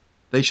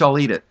they shall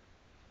eat it.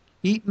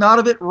 Eat not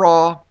of it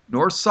raw,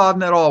 nor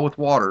sodden at all with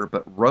water,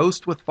 but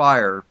roast with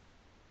fire,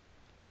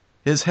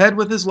 his head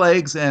with his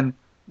legs, and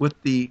with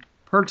the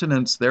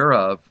purtenance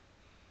thereof.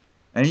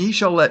 And ye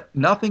shall let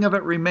nothing of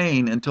it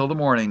remain until the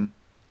morning,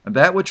 and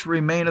that which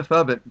remaineth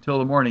of it until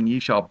the morning ye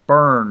shall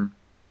burn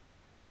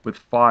with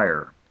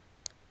fire."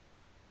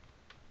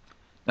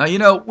 Now, you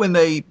know, when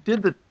they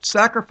did the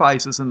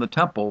sacrifices in the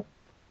temple,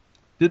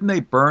 didn't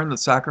they burn the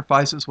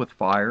sacrifices with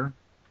fire?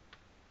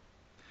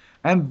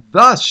 "And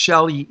thus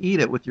shall ye eat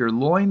it with your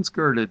loins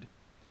girded,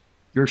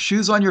 your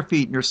shoes on your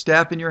feet, and your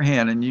staff in your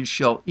hand, and you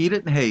shall eat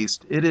it in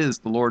haste. It is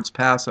the Lord's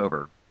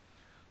Passover.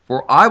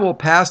 For I will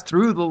pass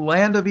through the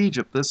land of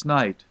Egypt this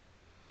night,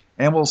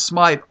 and will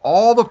smite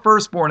all the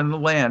firstborn in the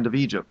land of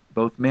Egypt,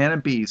 both man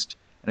and beast,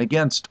 and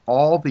against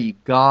all the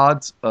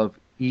gods of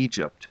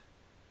Egypt."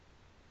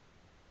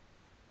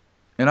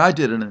 And I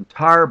did an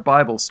entire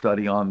Bible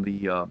study on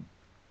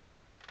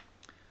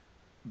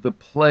the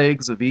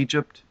plagues of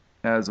Egypt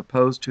as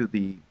opposed to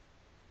the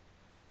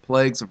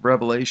plagues of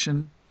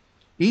Revelation.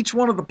 Each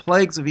one of the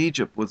plagues of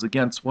Egypt was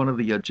against one of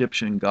the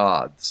Egyptian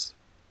gods.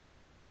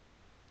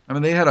 I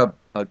mean, they had a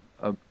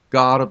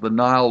god of the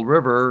Nile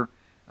River,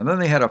 and then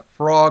they had a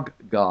frog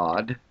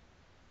god.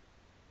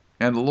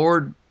 And the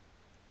Lord,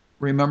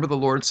 remember the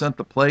Lord sent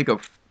the plague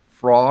of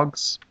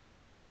frogs?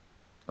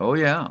 Oh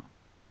yeah.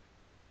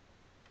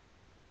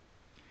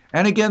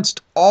 "And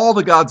against all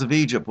the gods of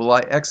Egypt will I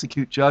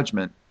execute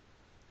judgment.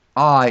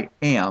 I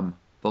am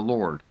the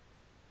Lord.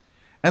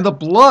 And the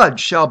blood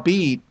shall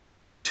be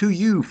to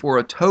you for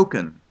a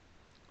token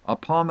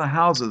upon the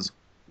houses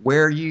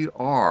where ye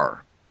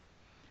are.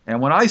 And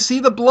when I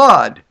see the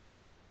blood,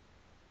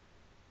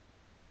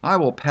 I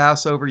will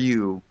pass over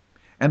you,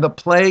 and the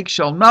plague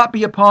shall not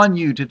be upon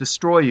you to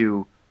destroy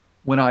you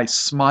when I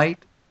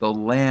smite the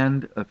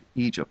land of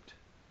Egypt."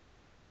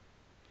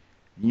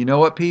 You know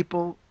what,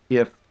 people?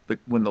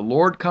 When the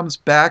Lord comes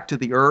back to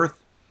the earth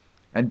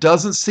and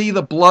doesn't see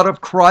the blood of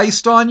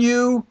Christ on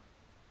you,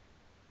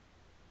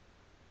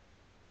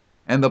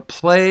 and the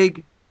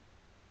plague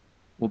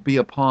will be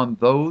upon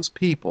those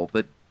people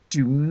that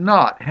do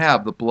not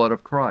have the blood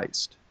of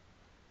Christ.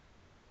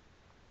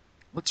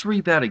 Let's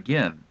read that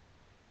again.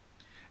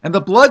 "And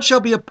the blood shall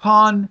be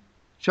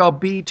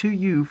to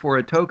you for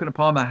a token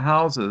upon the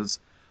houses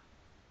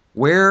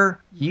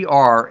where ye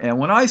are, and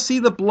when I see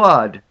the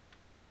blood,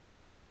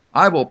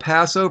 I will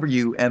pass over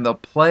you, and the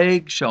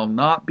plague shall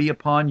not be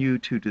upon you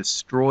to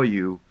destroy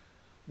you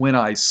when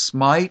I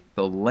smite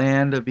the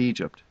land of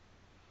Egypt."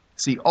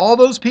 See, all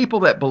those people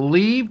that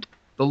believed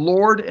the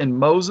Lord and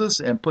Moses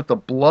and put the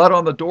blood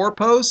on the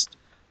doorpost,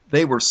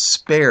 they were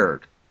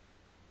spared.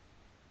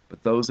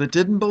 But those that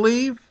didn't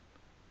believe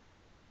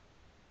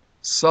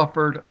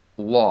suffered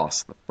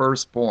loss. The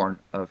firstborn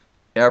of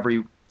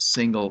every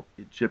single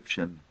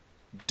Egyptian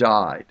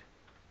died.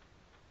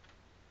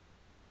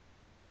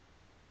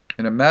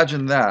 And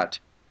imagine that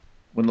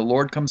when the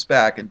Lord comes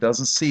back and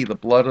doesn't see the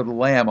blood of the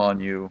Lamb on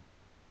you.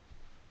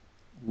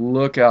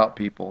 Look out,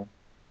 people.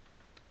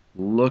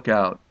 Look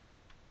out.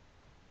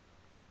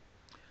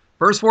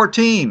 Verse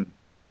 14.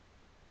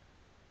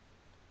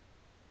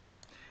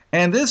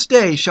 "And this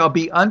day shall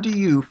be unto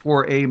you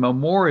for a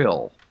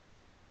memorial."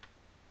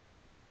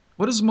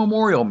 What does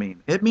memorial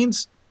mean? It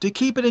means to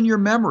keep it in your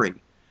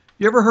memory.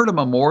 You ever heard of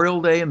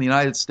Memorial Day in the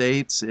United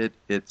States?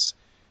 It's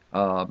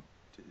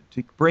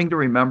to bring to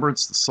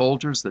remembrance the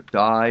soldiers that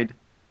died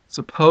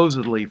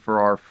supposedly for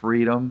our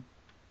freedom.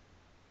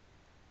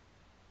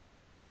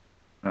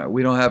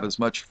 We don't have as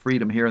much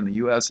freedom here in the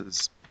U.S.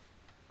 as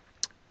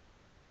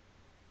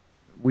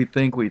we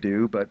think we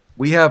do, but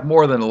we have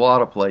more than a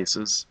lot of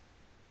places.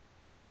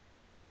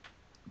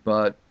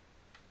 But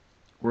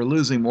we're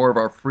losing more of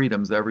our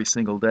freedoms every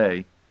single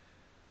day.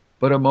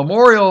 But a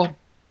memorial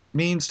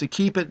means to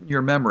keep it in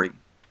your memory.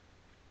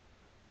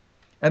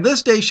 And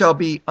this day shall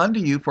be unto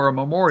you for a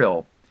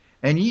memorial,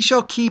 and ye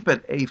shall keep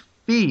it a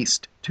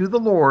feast to the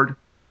Lord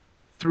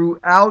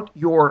throughout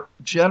your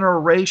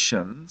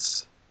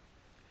generations.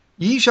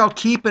 Ye shall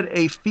keep it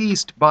a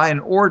feast by an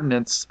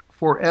ordinance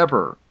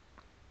forever.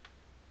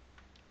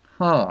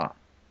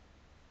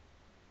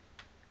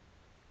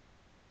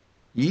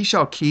 Ye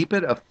shall keep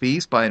it a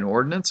feast by an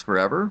ordinance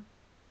forever?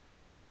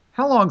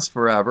 How long's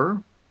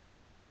forever?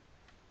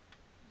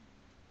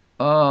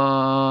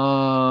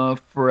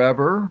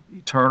 Forever,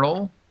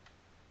 eternal.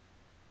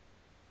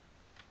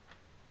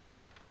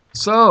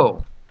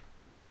 So,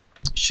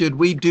 should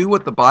we do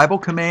what the Bible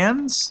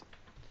commands?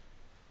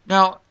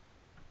 Now,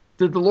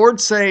 did the Lord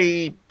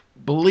say,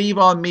 believe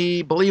on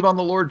me, believe on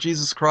the Lord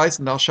Jesus Christ,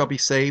 and thou shalt be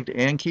saved,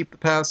 and keep the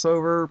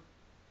Passover?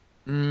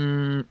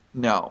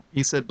 No.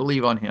 He said,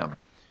 believe on him.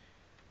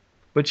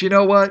 But you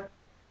know what?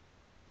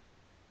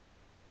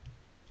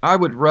 I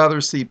would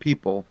rather see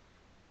people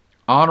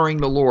honoring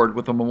the Lord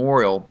with a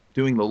memorial,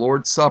 doing the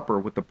Lord's Supper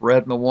with the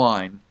bread and the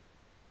wine,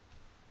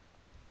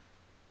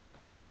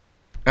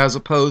 as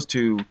opposed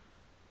to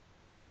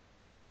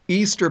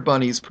Easter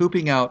bunnies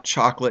pooping out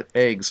chocolate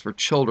eggs for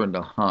children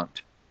to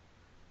hunt.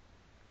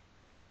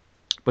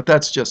 But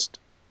that's just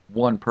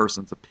one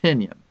person's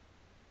opinion.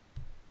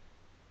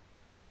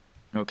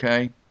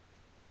 Okay?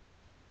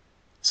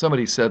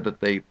 Somebody said that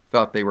they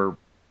thought they were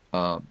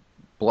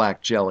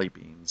black jelly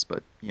beans,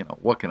 but, you know,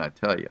 what can I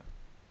tell you?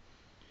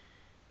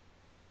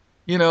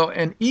 You know,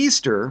 and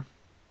Easter,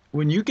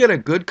 when you get a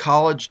good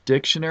college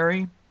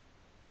dictionary,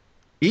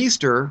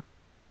 Easter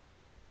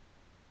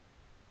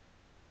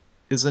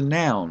is a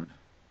noun. Do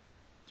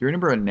you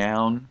remember a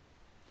noun?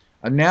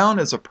 A noun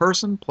is a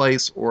person,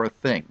 place, or a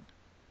thing.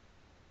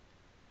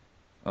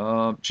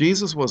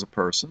 Jesus was a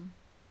person.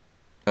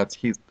 That's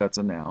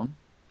a noun.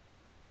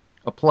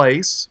 A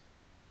place.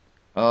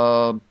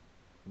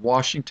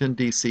 Washington,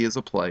 D.C. is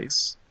a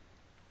place.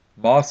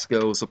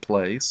 Moscow is a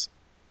place.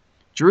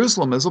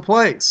 Jerusalem is a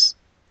place.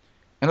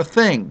 And a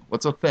thing.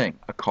 What's a thing?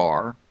 A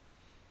car.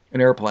 An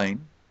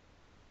airplane.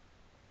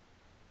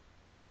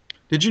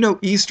 Did you know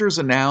Easter is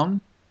a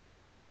noun?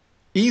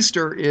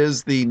 Easter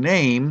is the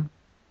name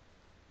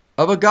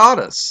of a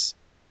goddess.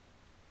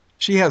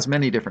 She has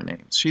many different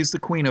names. She's the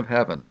Queen of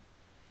Heaven.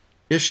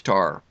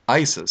 Ishtar,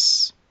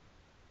 Isis.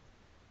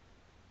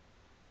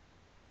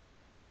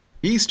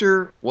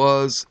 Easter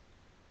was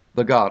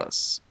the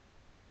goddess.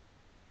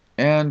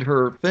 And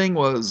her thing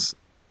was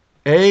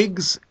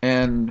eggs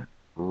and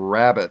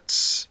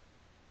rabbits.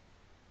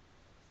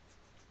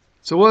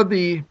 So what did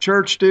the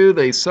church do?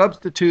 They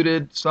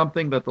substituted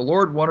something that the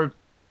Lord wanted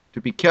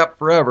to be kept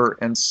forever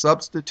and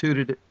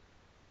substituted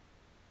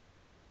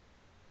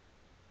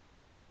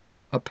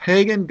a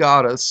pagan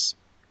goddess,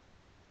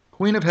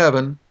 Queen of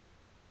Heaven,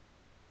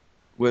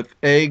 with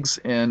eggs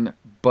and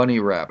bunny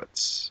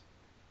rabbits.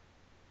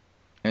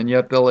 And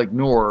yet they'll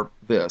ignore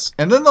this.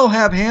 And then they'll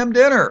have ham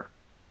dinner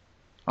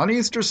on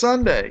Easter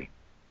Sunday.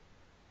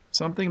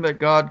 Something that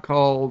God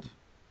called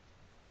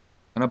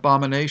an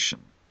abomination.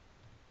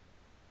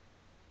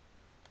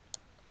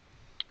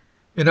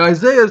 In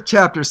Isaiah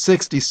chapter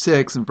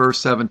 66 and verse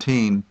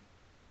 17,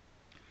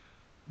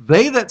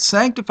 they that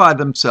sanctify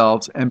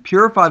themselves and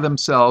purify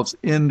themselves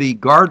in the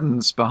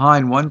gardens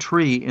behind one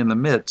tree in the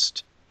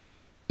midst,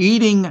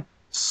 eating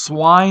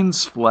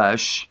swine's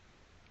flesh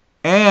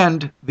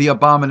and the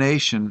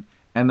abomination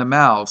and the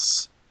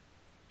mouse,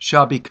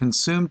 shall be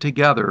consumed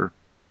together,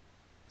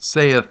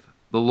 saith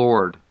the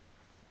Lord.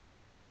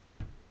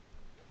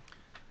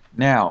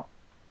 Now,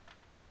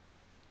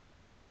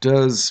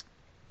 does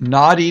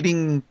not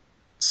eating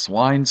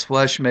swine's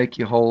flesh make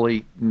you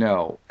holy?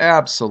 No,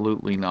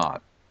 absolutely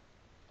not.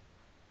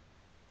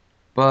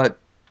 But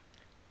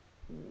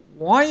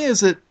why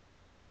is it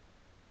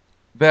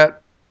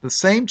that the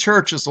same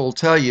churches will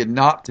tell you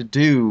not to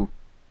do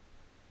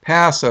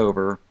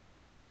Passover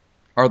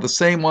are the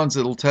same ones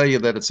that will tell you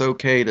that it's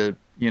okay to,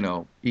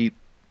 eat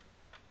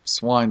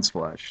swine's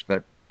flesh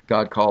that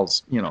God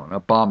calls, an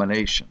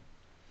abomination?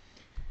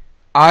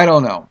 I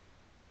don't know.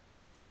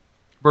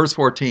 Verse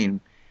 14,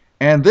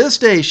 and this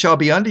day shall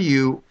be unto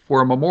you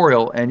for a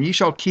memorial, and ye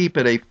shall keep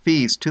it a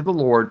feast to the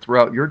Lord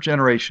throughout your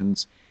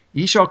generations.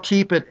 Ye shall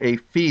keep it a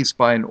feast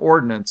by an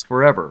ordinance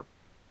forever.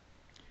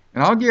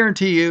 And I'll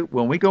guarantee you,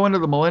 when we go into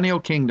the millennial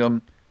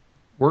kingdom,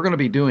 we're going to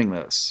be doing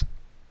this.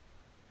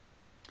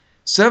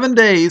 7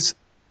 days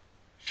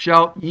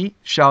shall ye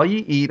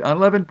eat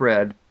unleavened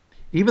bread.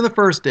 Even the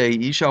first day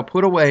ye shall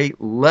put away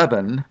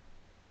leaven.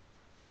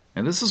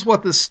 And this is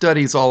what this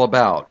study is all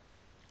about.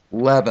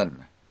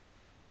 Leaven.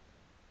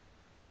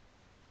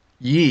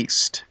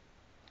 Yeast.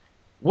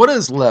 What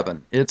is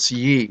leaven? It's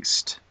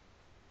yeast.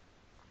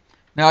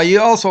 Now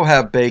you also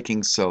have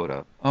baking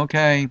soda,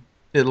 okay?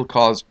 It'll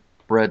cause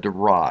bread to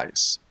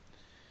rise.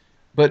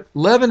 But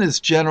leaven is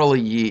generally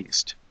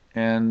yeast.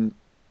 And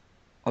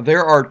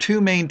There are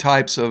two main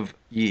types of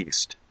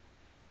yeast.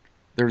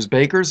 There's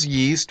baker's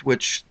yeast,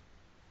 which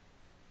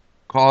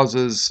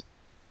causes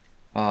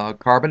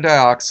carbon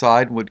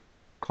dioxide, would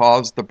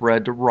cause the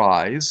bread to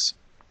rise.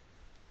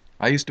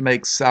 I used to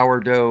make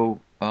sourdough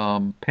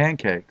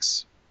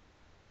pancakes,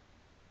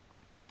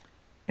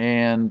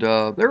 and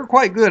they were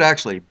quite good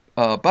actually.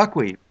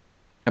 Buckwheat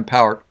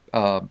empowered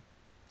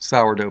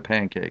sourdough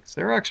pancakes.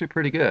 They're actually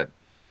pretty good.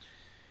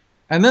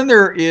 And then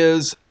there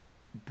is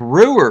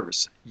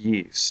brewer's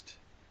yeast.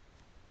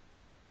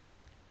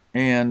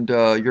 And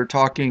you're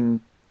talking,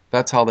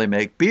 that's how they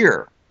make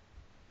beer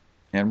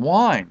and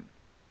wine,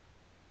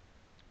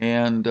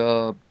 and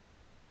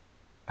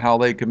how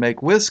they can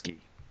make whiskey.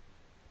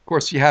 Of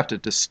course, you have to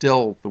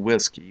distill the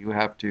whiskey. You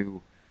have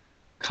to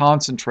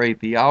concentrate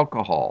the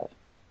alcohol.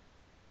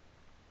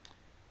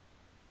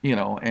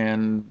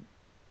 And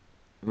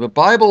the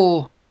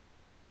Bible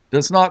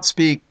does not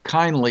speak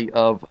kindly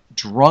of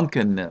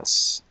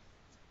drunkenness,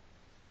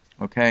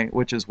 okay,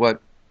 which is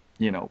what,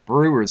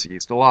 brewers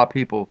yeast. A lot of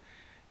people,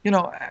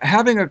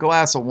 having a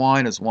glass of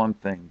wine is one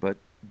thing, but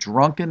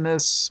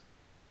drunkenness,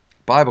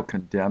 the Bible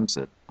condemns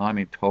it. I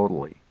mean,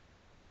 totally.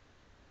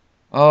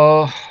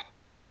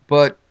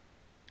 But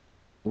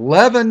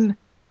leaven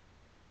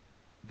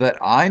that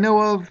I know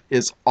of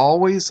is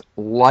always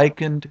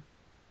likened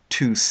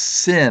to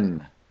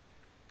sin.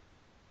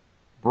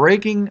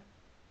 Breaking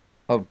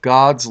of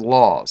God's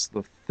laws,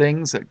 the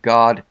things that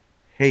God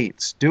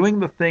hates, doing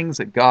the things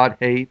that God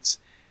hates,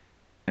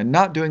 and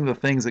not doing the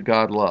things that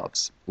God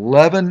loves.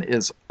 Leaven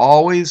is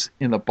always,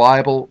 in the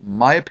Bible,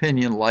 my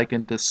opinion,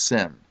 likened to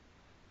sin.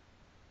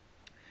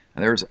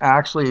 And there's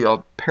actually a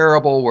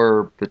parable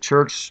where the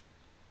church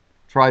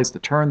tries to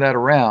turn that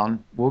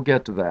around. We'll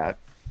get to that.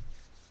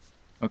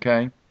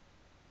 Okay?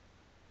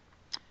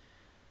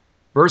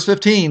 Verse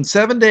 15,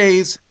 7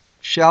 days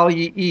shall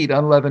ye eat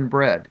unleavened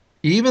bread.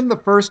 Even the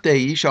first day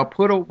ye shall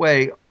put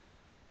away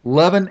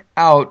leaven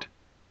out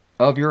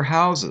of your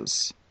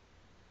houses.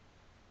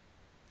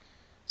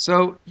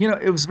 So,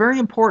 it was very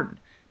important.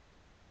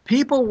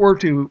 People were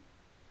to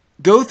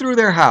go through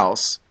their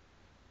house,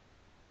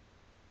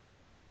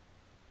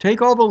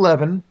 take all the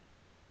leaven,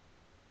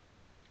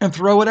 and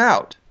throw it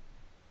out.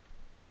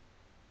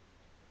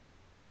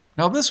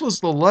 Now, this was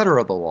the letter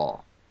of the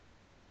law.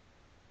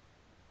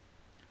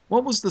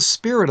 What was the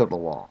spirit of the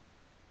law?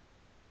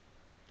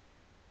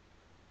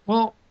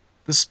 Well,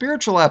 the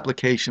spiritual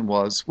application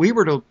was we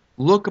were to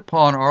look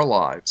upon our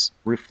lives,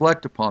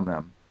 reflect upon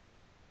them,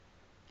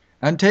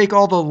 and take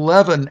all the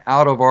leaven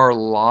out of our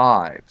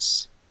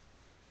lives,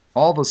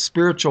 all the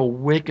spiritual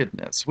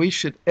wickedness. We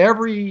should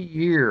every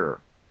year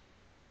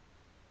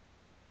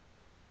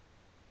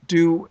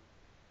do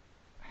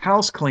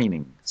house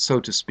cleaning, so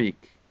to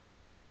speak.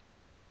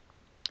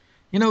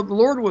 The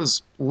Lord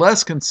was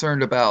less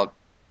concerned about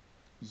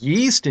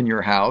yeast in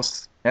your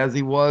house as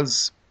he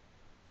was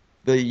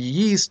the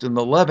yeast and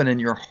the leaven in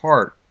your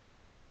heart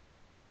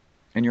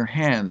and your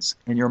hands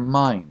and your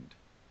mind.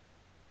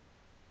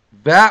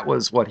 That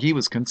was what he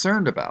was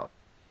concerned about.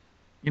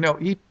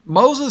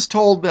 Moses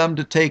told them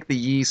to take the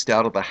yeast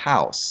out of the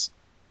house.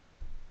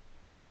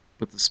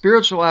 But the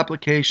spiritual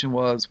application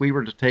was we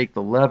were to take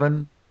the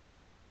leaven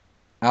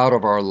out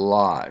of our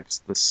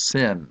lives, the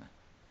sin.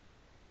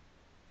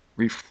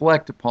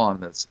 Reflect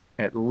upon this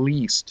at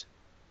least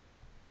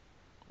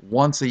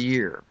once a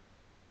year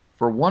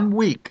for 1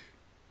 week.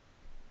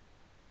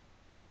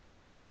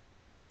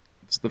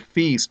 It's the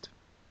feast.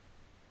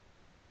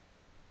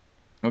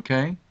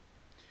 Okay?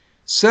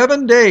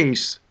 7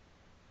 days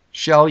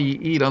shall ye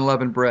eat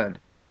unleavened bread.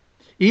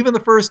 Even the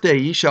first day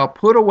ye shall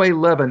put away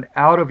leaven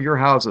out of your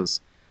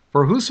houses.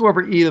 For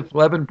whosoever eateth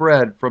leavened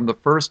bread from the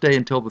first day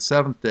until the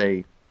 7th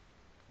day,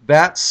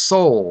 that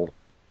soul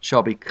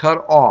shall be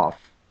cut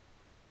off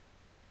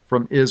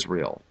from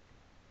Israel.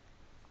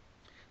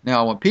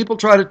 Now, when people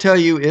try to tell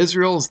you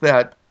Israel's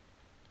that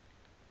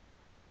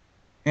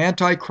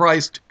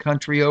Antichrist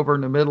country over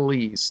in the Middle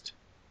East,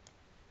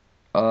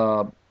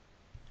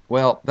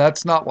 well,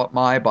 that's not what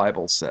my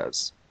Bible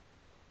says.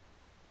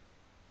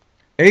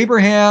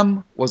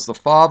 Abraham was the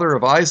father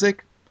of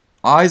Isaac.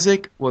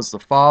 Isaac was the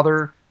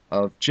father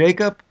of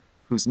Jacob,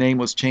 whose name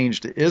was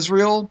changed to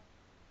Israel.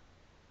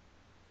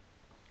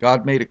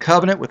 God made a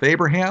covenant with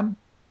Abraham.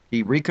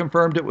 He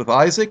reconfirmed it with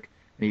Isaac,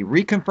 and he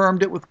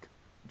reconfirmed it with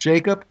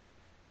Jacob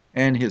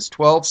and his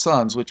 12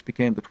 sons, which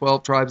became the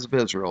 12 tribes of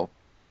Israel.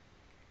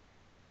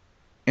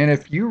 And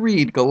if you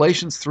read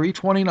Galatians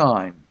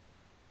 3:29,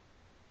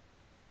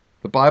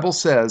 the Bible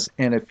says,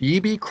 "And if ye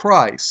be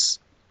Christ's,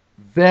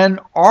 then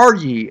are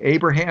ye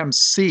Abraham's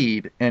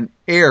seed and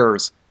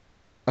heirs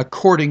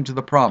according to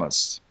the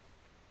promise."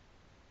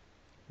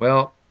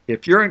 Well,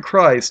 if you're in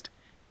Christ,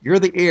 you're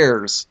the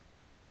heirs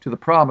to the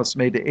promise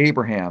made to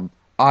Abraham,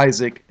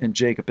 Isaac, and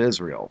Jacob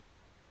Israel.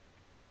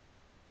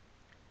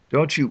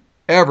 Don't you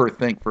ever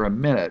think for a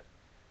minute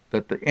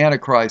that the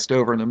Antichrist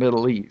over in the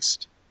Middle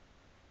East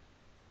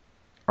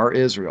are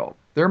Israel.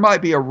 There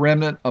might be a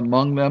remnant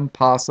among them,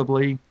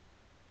 possibly,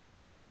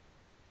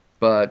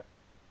 but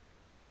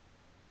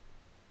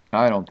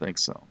I don't think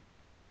so.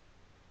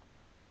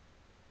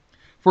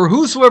 For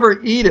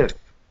whosoever eateth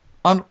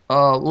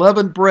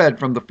unleavened bread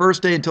from the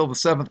first day until the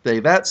seventh day,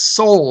 that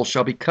soul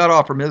shall be cut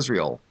off from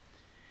Israel.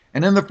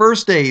 And in the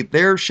first day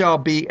there shall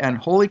be an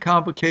holy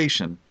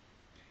convocation,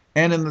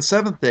 and in the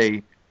seventh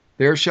day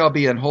there shall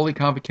be an holy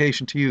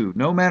convocation to you.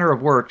 No manner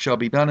of work shall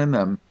be done in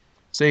them,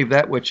 save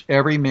that which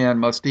every man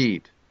must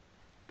eat.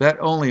 That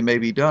only may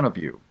be done of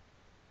you.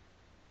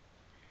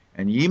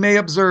 And ye may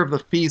observe the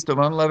feast of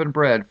unleavened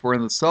bread, for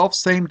in the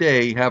selfsame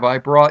day have I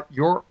brought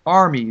your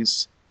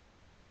armies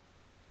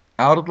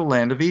out of the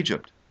land of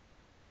Egypt.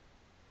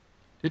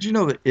 Did you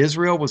know that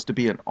Israel was to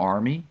be an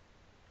army?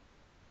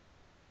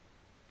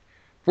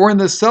 For in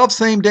the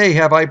selfsame day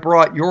have I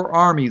brought your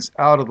armies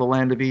out of the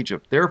land of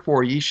Egypt.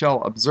 Therefore ye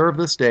shall observe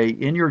this day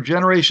in your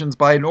generations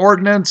by an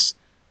ordinance.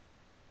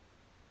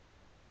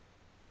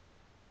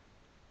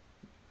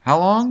 How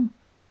long?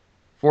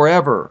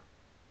 Forever.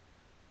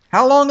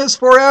 How long is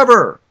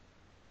forever?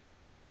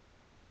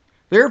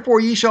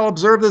 Therefore ye shall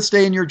observe this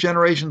day in your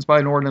generations by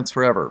an ordinance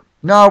forever.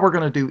 No, we're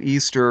going to do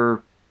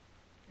Easter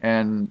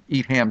and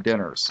eat ham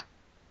dinners.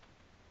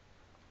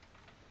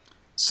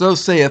 So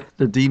saith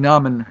the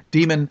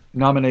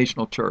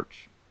denominational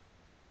church.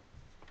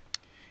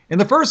 In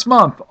the first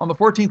month, on the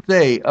 14th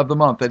day of the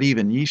month at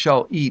even, ye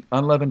shall eat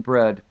unleavened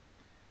bread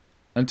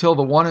until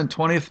the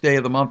 21st day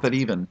of the month at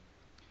even.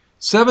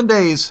 7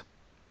 days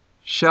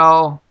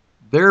shall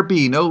there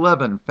be no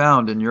leaven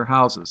found in your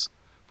houses.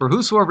 For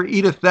whosoever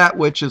eateth that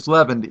which is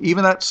leavened,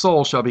 even that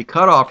soul shall be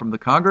cut off from the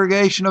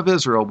congregation of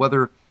Israel,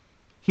 whether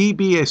he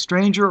be a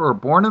stranger or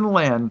born in the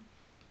land.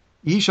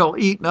 Ye shall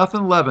eat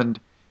nothing leavened.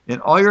 In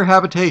all your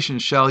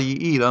habitations shall ye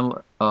eat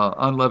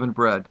unleavened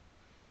bread.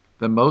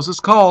 Then Moses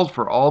called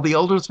for all the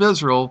elders of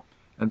Israel,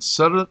 and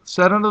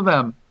said unto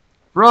them,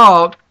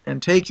 Draw out,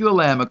 and take you a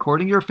lamb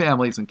according to your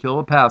families, and kill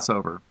the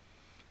Passover.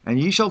 And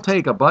ye shall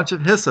take a bunch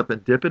of hyssop,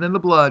 and dip it in the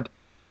blood,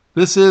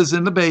 that is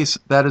in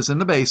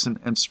the basin,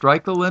 and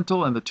strike the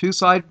lintel and the two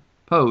side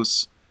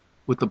posts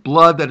with the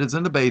blood that is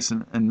in the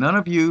basin, and none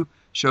of you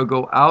shall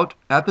go out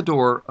at the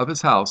door of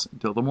his house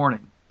until the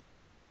morning.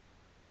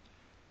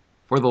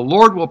 For the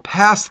Lord will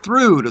pass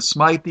through to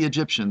smite the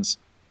Egyptians,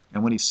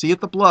 and when he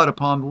seeth the blood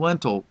upon the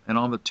lintel and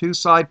on the two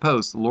side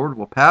posts, the Lord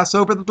will pass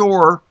over the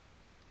door,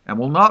 and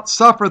will not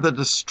suffer the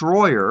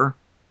destroyer,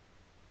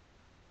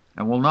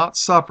 and will not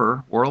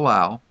suffer or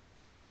allow,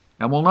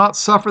 and will not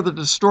suffer the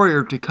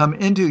destroyer to come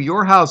into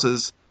your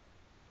houses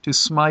to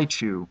smite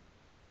you.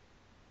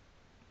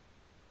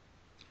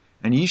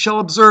 And ye shall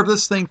observe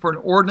this thing for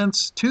an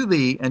ordinance to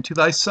thee and to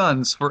thy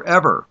sons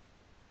forever.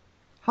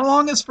 How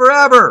long is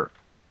forever?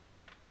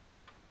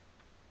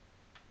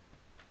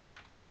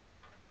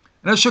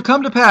 And it shall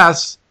come to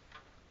pass,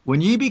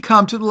 when ye be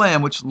come to the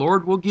land which the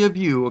Lord will give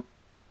you,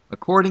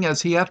 according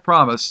as he hath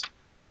promised,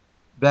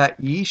 that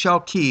ye shall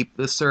keep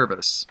this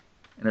service.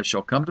 And it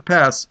shall come to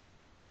pass,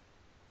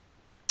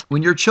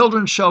 when your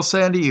children shall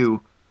say unto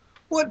you,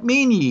 What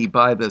mean ye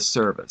by this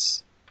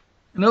service?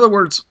 In other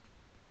words,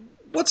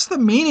 what's the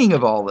meaning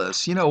of all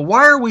this?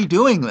 Why are we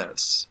doing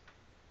this?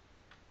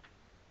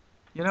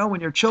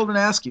 When your children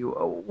ask you,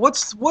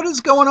 what is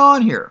going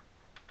on here?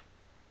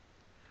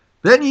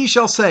 Then ye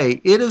shall say,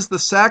 It is the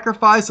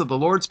sacrifice of the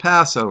Lord's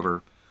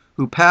Passover,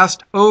 who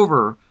passed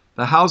over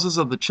the houses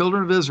of the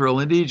children of Israel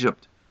in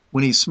Egypt,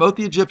 when he smote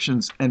the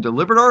Egyptians and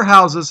delivered our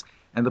houses,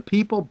 and the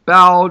people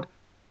bowed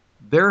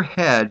their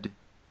head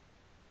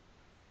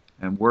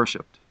and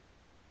worshipped.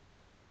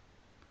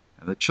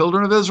 And the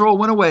children of Israel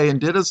went away and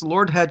did as the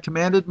Lord had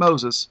commanded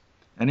Moses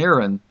and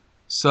Aaron,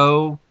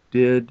 so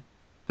did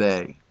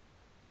they.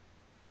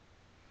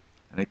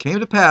 And it came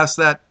to pass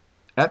that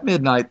at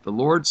midnight the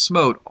Lord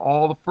smote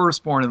all the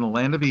firstborn in the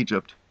land of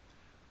Egypt,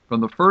 from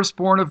the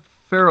firstborn of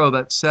Pharaoh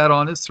that sat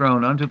on his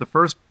throne unto the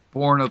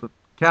firstborn of the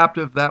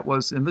captive that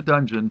was in the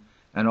dungeon,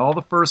 and all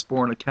the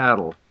firstborn of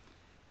cattle.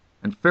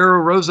 And Pharaoh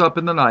rose up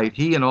in the night,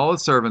 he and all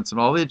his servants and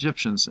all the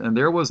Egyptians, and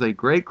there was a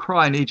great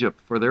cry in Egypt,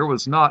 for there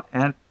was not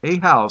a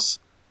house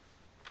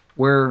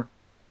where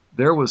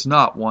there was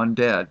not one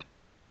dead.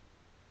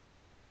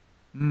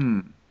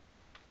 And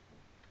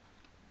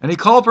he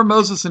called for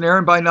Moses and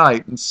Aaron by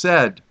night, and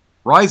said,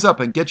 Rise up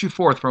and get you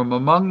forth from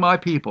among my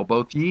people,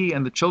 both ye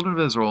and the children of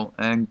Israel,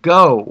 and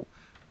go,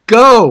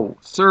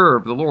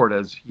 serve the Lord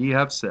as ye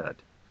have said.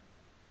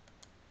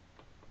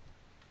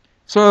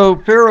 So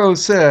Pharaoh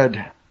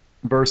said,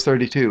 verse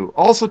 32,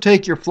 Also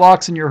take your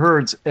flocks and your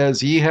herds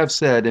as ye have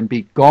said, and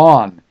be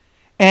gone,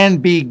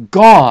 and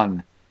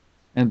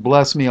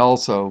bless me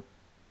also.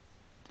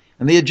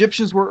 And the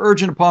Egyptians were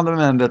urgent upon the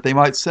men that they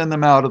might send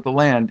them out of the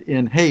land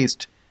in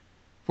haste,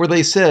 for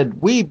they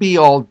said, We be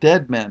all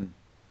dead men.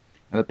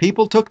 And the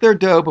people took their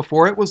dough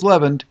before it was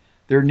leavened,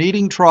 their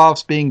kneading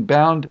troughs being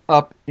bound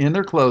up in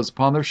their clothes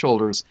upon their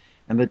shoulders.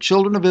 And the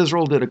children of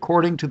Israel did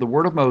according to the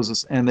word of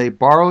Moses, and they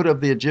borrowed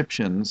of the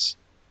Egyptians,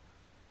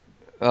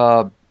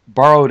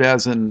 borrowed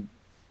as in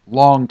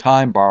long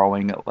time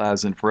borrowing,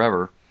 as in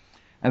forever.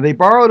 And they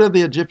borrowed of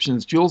the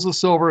Egyptians jewels of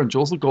silver and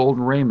jewels of gold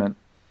and raiment.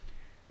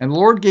 And the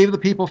Lord gave the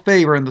people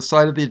favor in the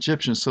sight of the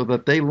Egyptians, so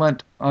that they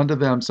lent unto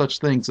them such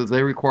things as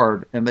they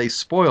required, and they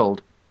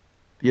spoiled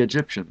the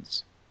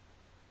Egyptians.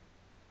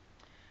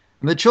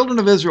 And the children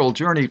of Israel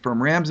journeyed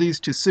from Ramses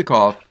to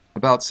Succoth,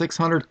 about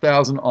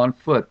 600,000 on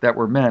foot that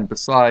were men,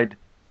 beside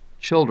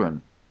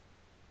children.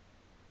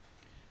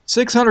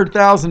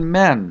 600,000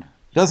 men.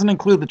 Doesn't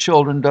include the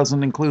children,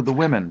 doesn't include the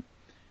women.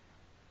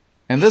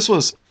 And this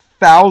was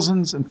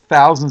thousands and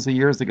thousands of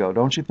years ago.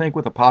 Don't you think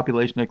with a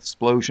population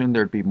explosion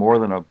there'd be more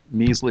than a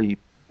measly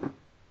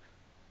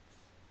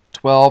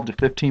 12 to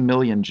 15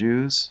 million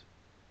Jews,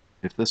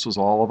 if this was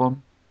all of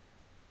them?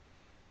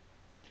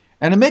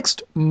 And a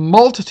mixed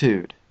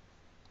multitude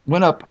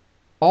went up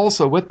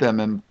also with them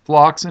in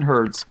flocks and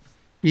herds,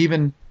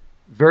 even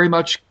very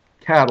much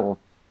cattle.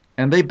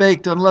 And they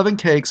baked unleavened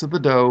cakes of the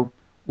dough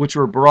which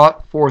were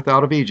brought forth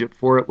out of Egypt,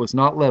 for it was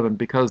not leavened,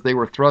 because they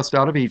were thrust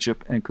out of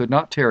Egypt, and could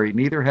not tarry,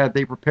 neither had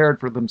they prepared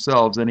for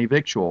themselves any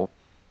victual.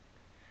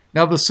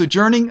 Now the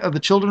sojourning of the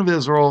children of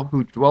Israel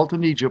who dwelt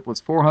in Egypt was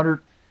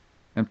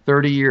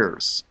 430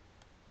 years.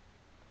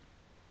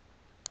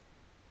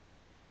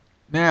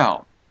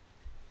 Now,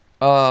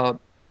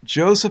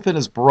 Joseph and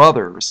his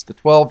brothers, the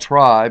 12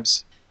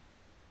 tribes,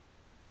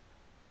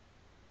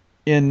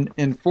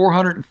 in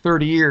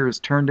 430 years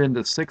turned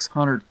into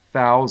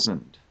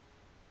 600,000.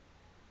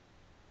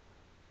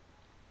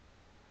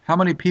 How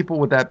many people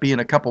would that be in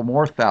a couple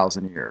more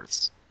thousand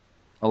years?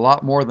 A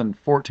lot more than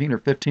 14 or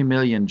 15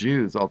 million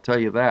Jews, I'll tell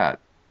you that.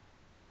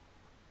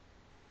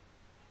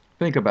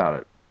 Think about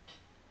it.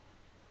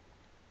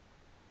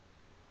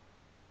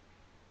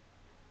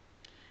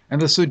 And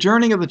the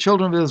sojourning of the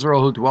children of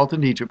Israel who dwelt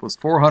in Egypt was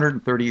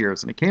 430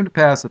 years. And it came to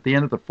pass at the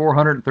end of the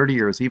 430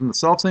 years, even the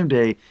selfsame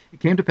day, it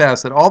came to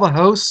pass that all the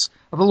hosts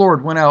of the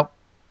Lord went out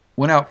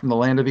from the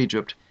land of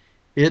Egypt.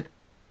 It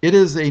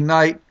is a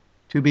night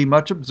to be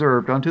much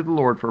observed unto the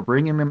Lord for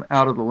bringing them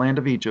out of the land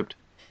of Egypt.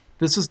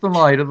 This is the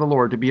night of the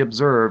Lord to be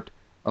observed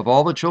of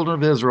all the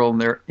children of Israel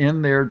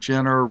in their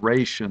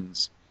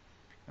generations.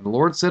 And the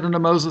Lord said unto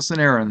Moses and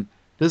Aaron,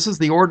 This is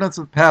the ordinance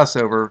of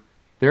Passover.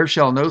 There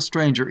shall no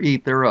stranger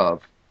eat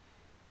thereof.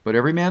 But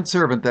every man's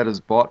servant that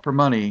is bought for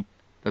money,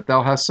 that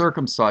thou hast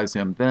circumcised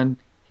him, then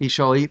he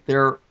shall eat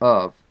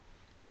thereof.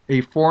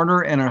 A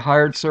foreigner and a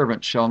hired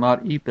servant shall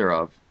not eat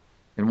thereof.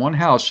 In one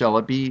house shall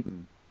it be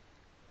eaten.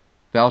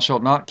 Thou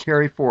shalt not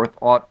carry forth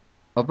aught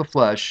of the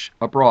flesh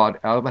abroad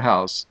out of the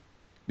house,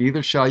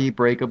 neither shall ye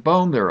break a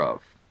bone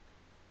thereof.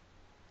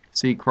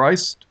 See,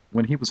 Christ,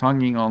 when he was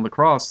hanging on the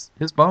cross,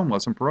 his bone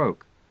wasn't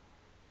broke.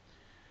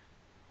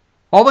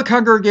 All the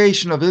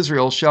congregation of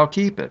Israel shall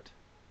keep it.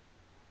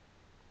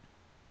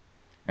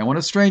 And when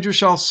a stranger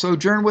shall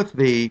sojourn with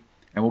thee,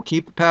 and will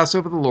keep the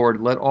Passover of the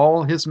Lord, let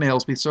all his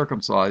males be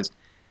circumcised,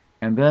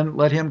 and then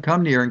let him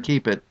come near and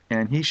keep it,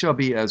 and he shall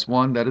be as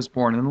one that is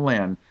born in the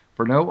land.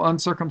 For no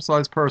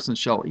uncircumcised person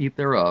shall eat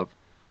thereof.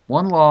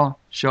 One law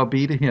shall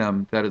be to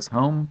him that is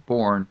home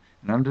born,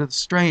 and unto the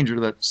stranger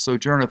that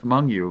sojourneth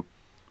among you.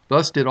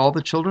 Thus did all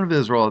the children of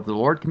Israel, as the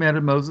Lord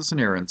commanded Moses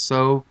and Aaron,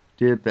 so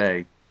did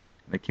they.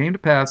 And it came to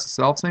pass the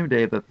selfsame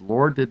day that the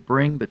Lord did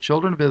bring the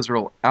children of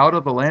Israel out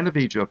of the land of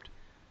Egypt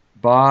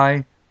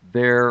by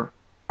their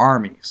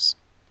armies.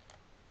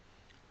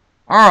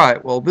 All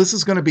right, well, this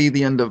is going to be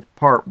the end of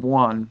part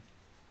 1.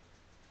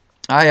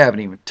 I haven't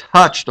even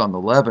touched on the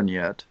leaven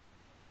yet.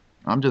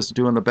 I'm just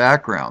doing the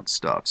background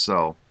stuff.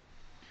 So,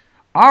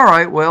 all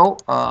right, well,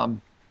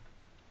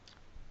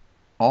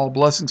 all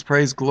blessings,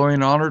 praise, glory,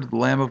 and honor to the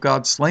Lamb of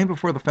God, slain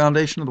before the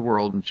foundation of the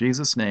world. In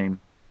Jesus' name,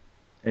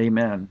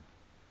 amen.